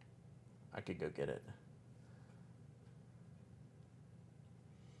 I could go get it.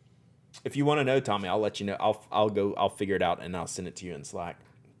 If you want to know, Tommy, I'll let you know. I'll figure it out and I'll send it to you in Slack.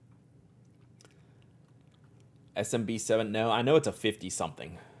 SMB7, no, I know it's a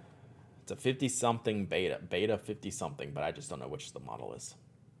 50-something. It's a 50-something beta 50-something, but I just don't know which the model is.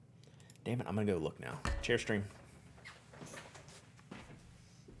 Damn it, I'm going to go look now. Chair stream.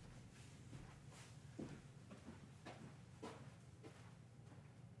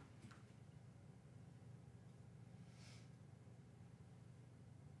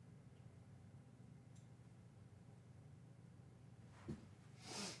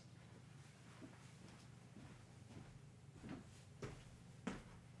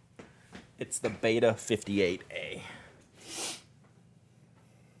 It's the Beta 58A.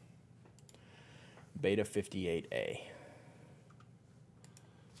 Beta 58A.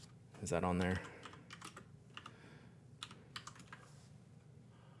 Is that on there?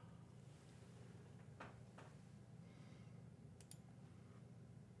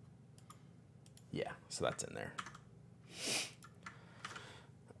 Yeah, so that's in there.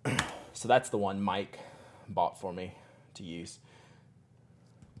 So that's the one Mike bought for me to use.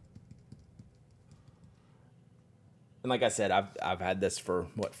 And like I said, I've had this for,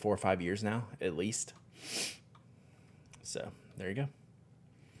 what, 4 or 5 years now, at least. So, there you go.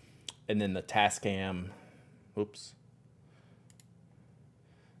 And then the Tascam, oops.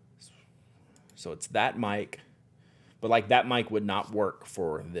 So it's that mic, but like that mic would not work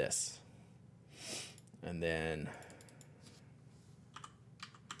for this. And then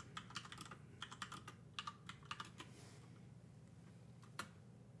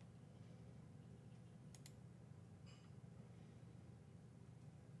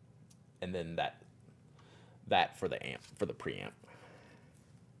that for the amp, for the preamp.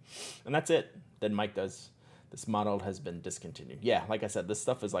 And that's it. Then Mike does, this model has been discontinued. Yeah, like I said, this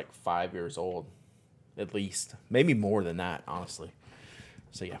stuff is like 5 years old, at least. Maybe more than that, honestly.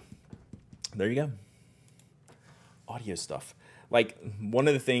 So yeah, there you go. Audio stuff. Like, one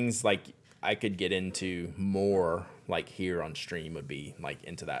of the things, like, I could get into more, like, here on stream would be, like,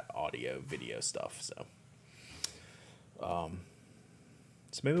 into that audio, video stuff, so.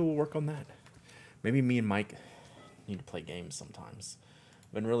 So maybe we'll work on that. Maybe me and Mike need to play games sometimes.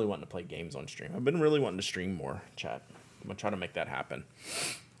 I've been really wanting to play games on stream. I've been really wanting to stream more, chat. I'm going to try to make that happen.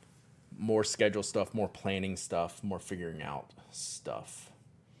 More schedule stuff, more planning stuff, more figuring out stuff.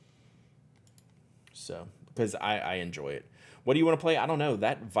 So, because I enjoy it. What do you want to play? I don't know.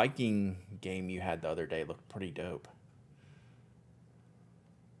 That Viking game you had the other day looked pretty dope.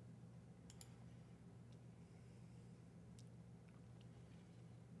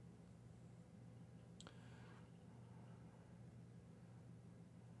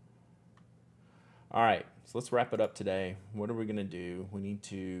 All right, so let's wrap it up today. What are we gonna do? We need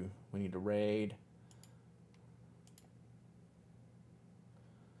to raid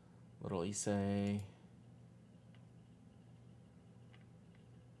Little Issei.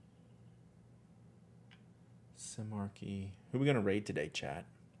 Simarchy. Who are we gonna raid today, chat?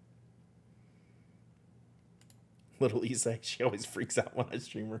 Little Issei. She always freaks out when I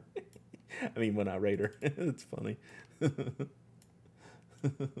stream her. I mean, when I raid her. It's funny.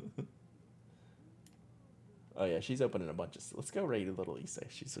 Oh yeah, she's opening a bunch of. Let's go raid little Issei.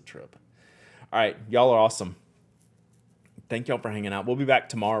 She's a trip. All right, y'all are awesome. Thank y'all for hanging out. We'll be back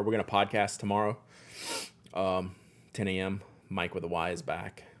tomorrow. We're gonna podcast tomorrow, 10 a.m. Mike with a Y is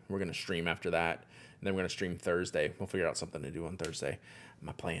back. We're gonna stream after that, and then we're gonna stream Thursday. We'll figure out something to do on Thursday.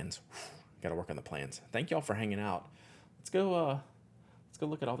 My plans. Got to work on the plans. Thank y'all for hanging out. Let's go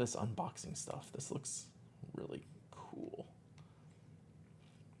look at all this unboxing stuff. This looks really cool.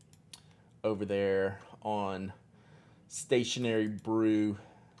 Over there on Stationary Brew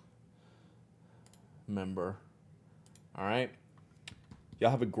member. All right. Y'all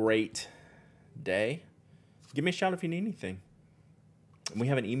have a great day. Give me a shout if you need anything. And we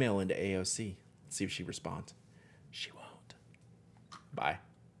have an email into AOC. Let's see if she responds. She will.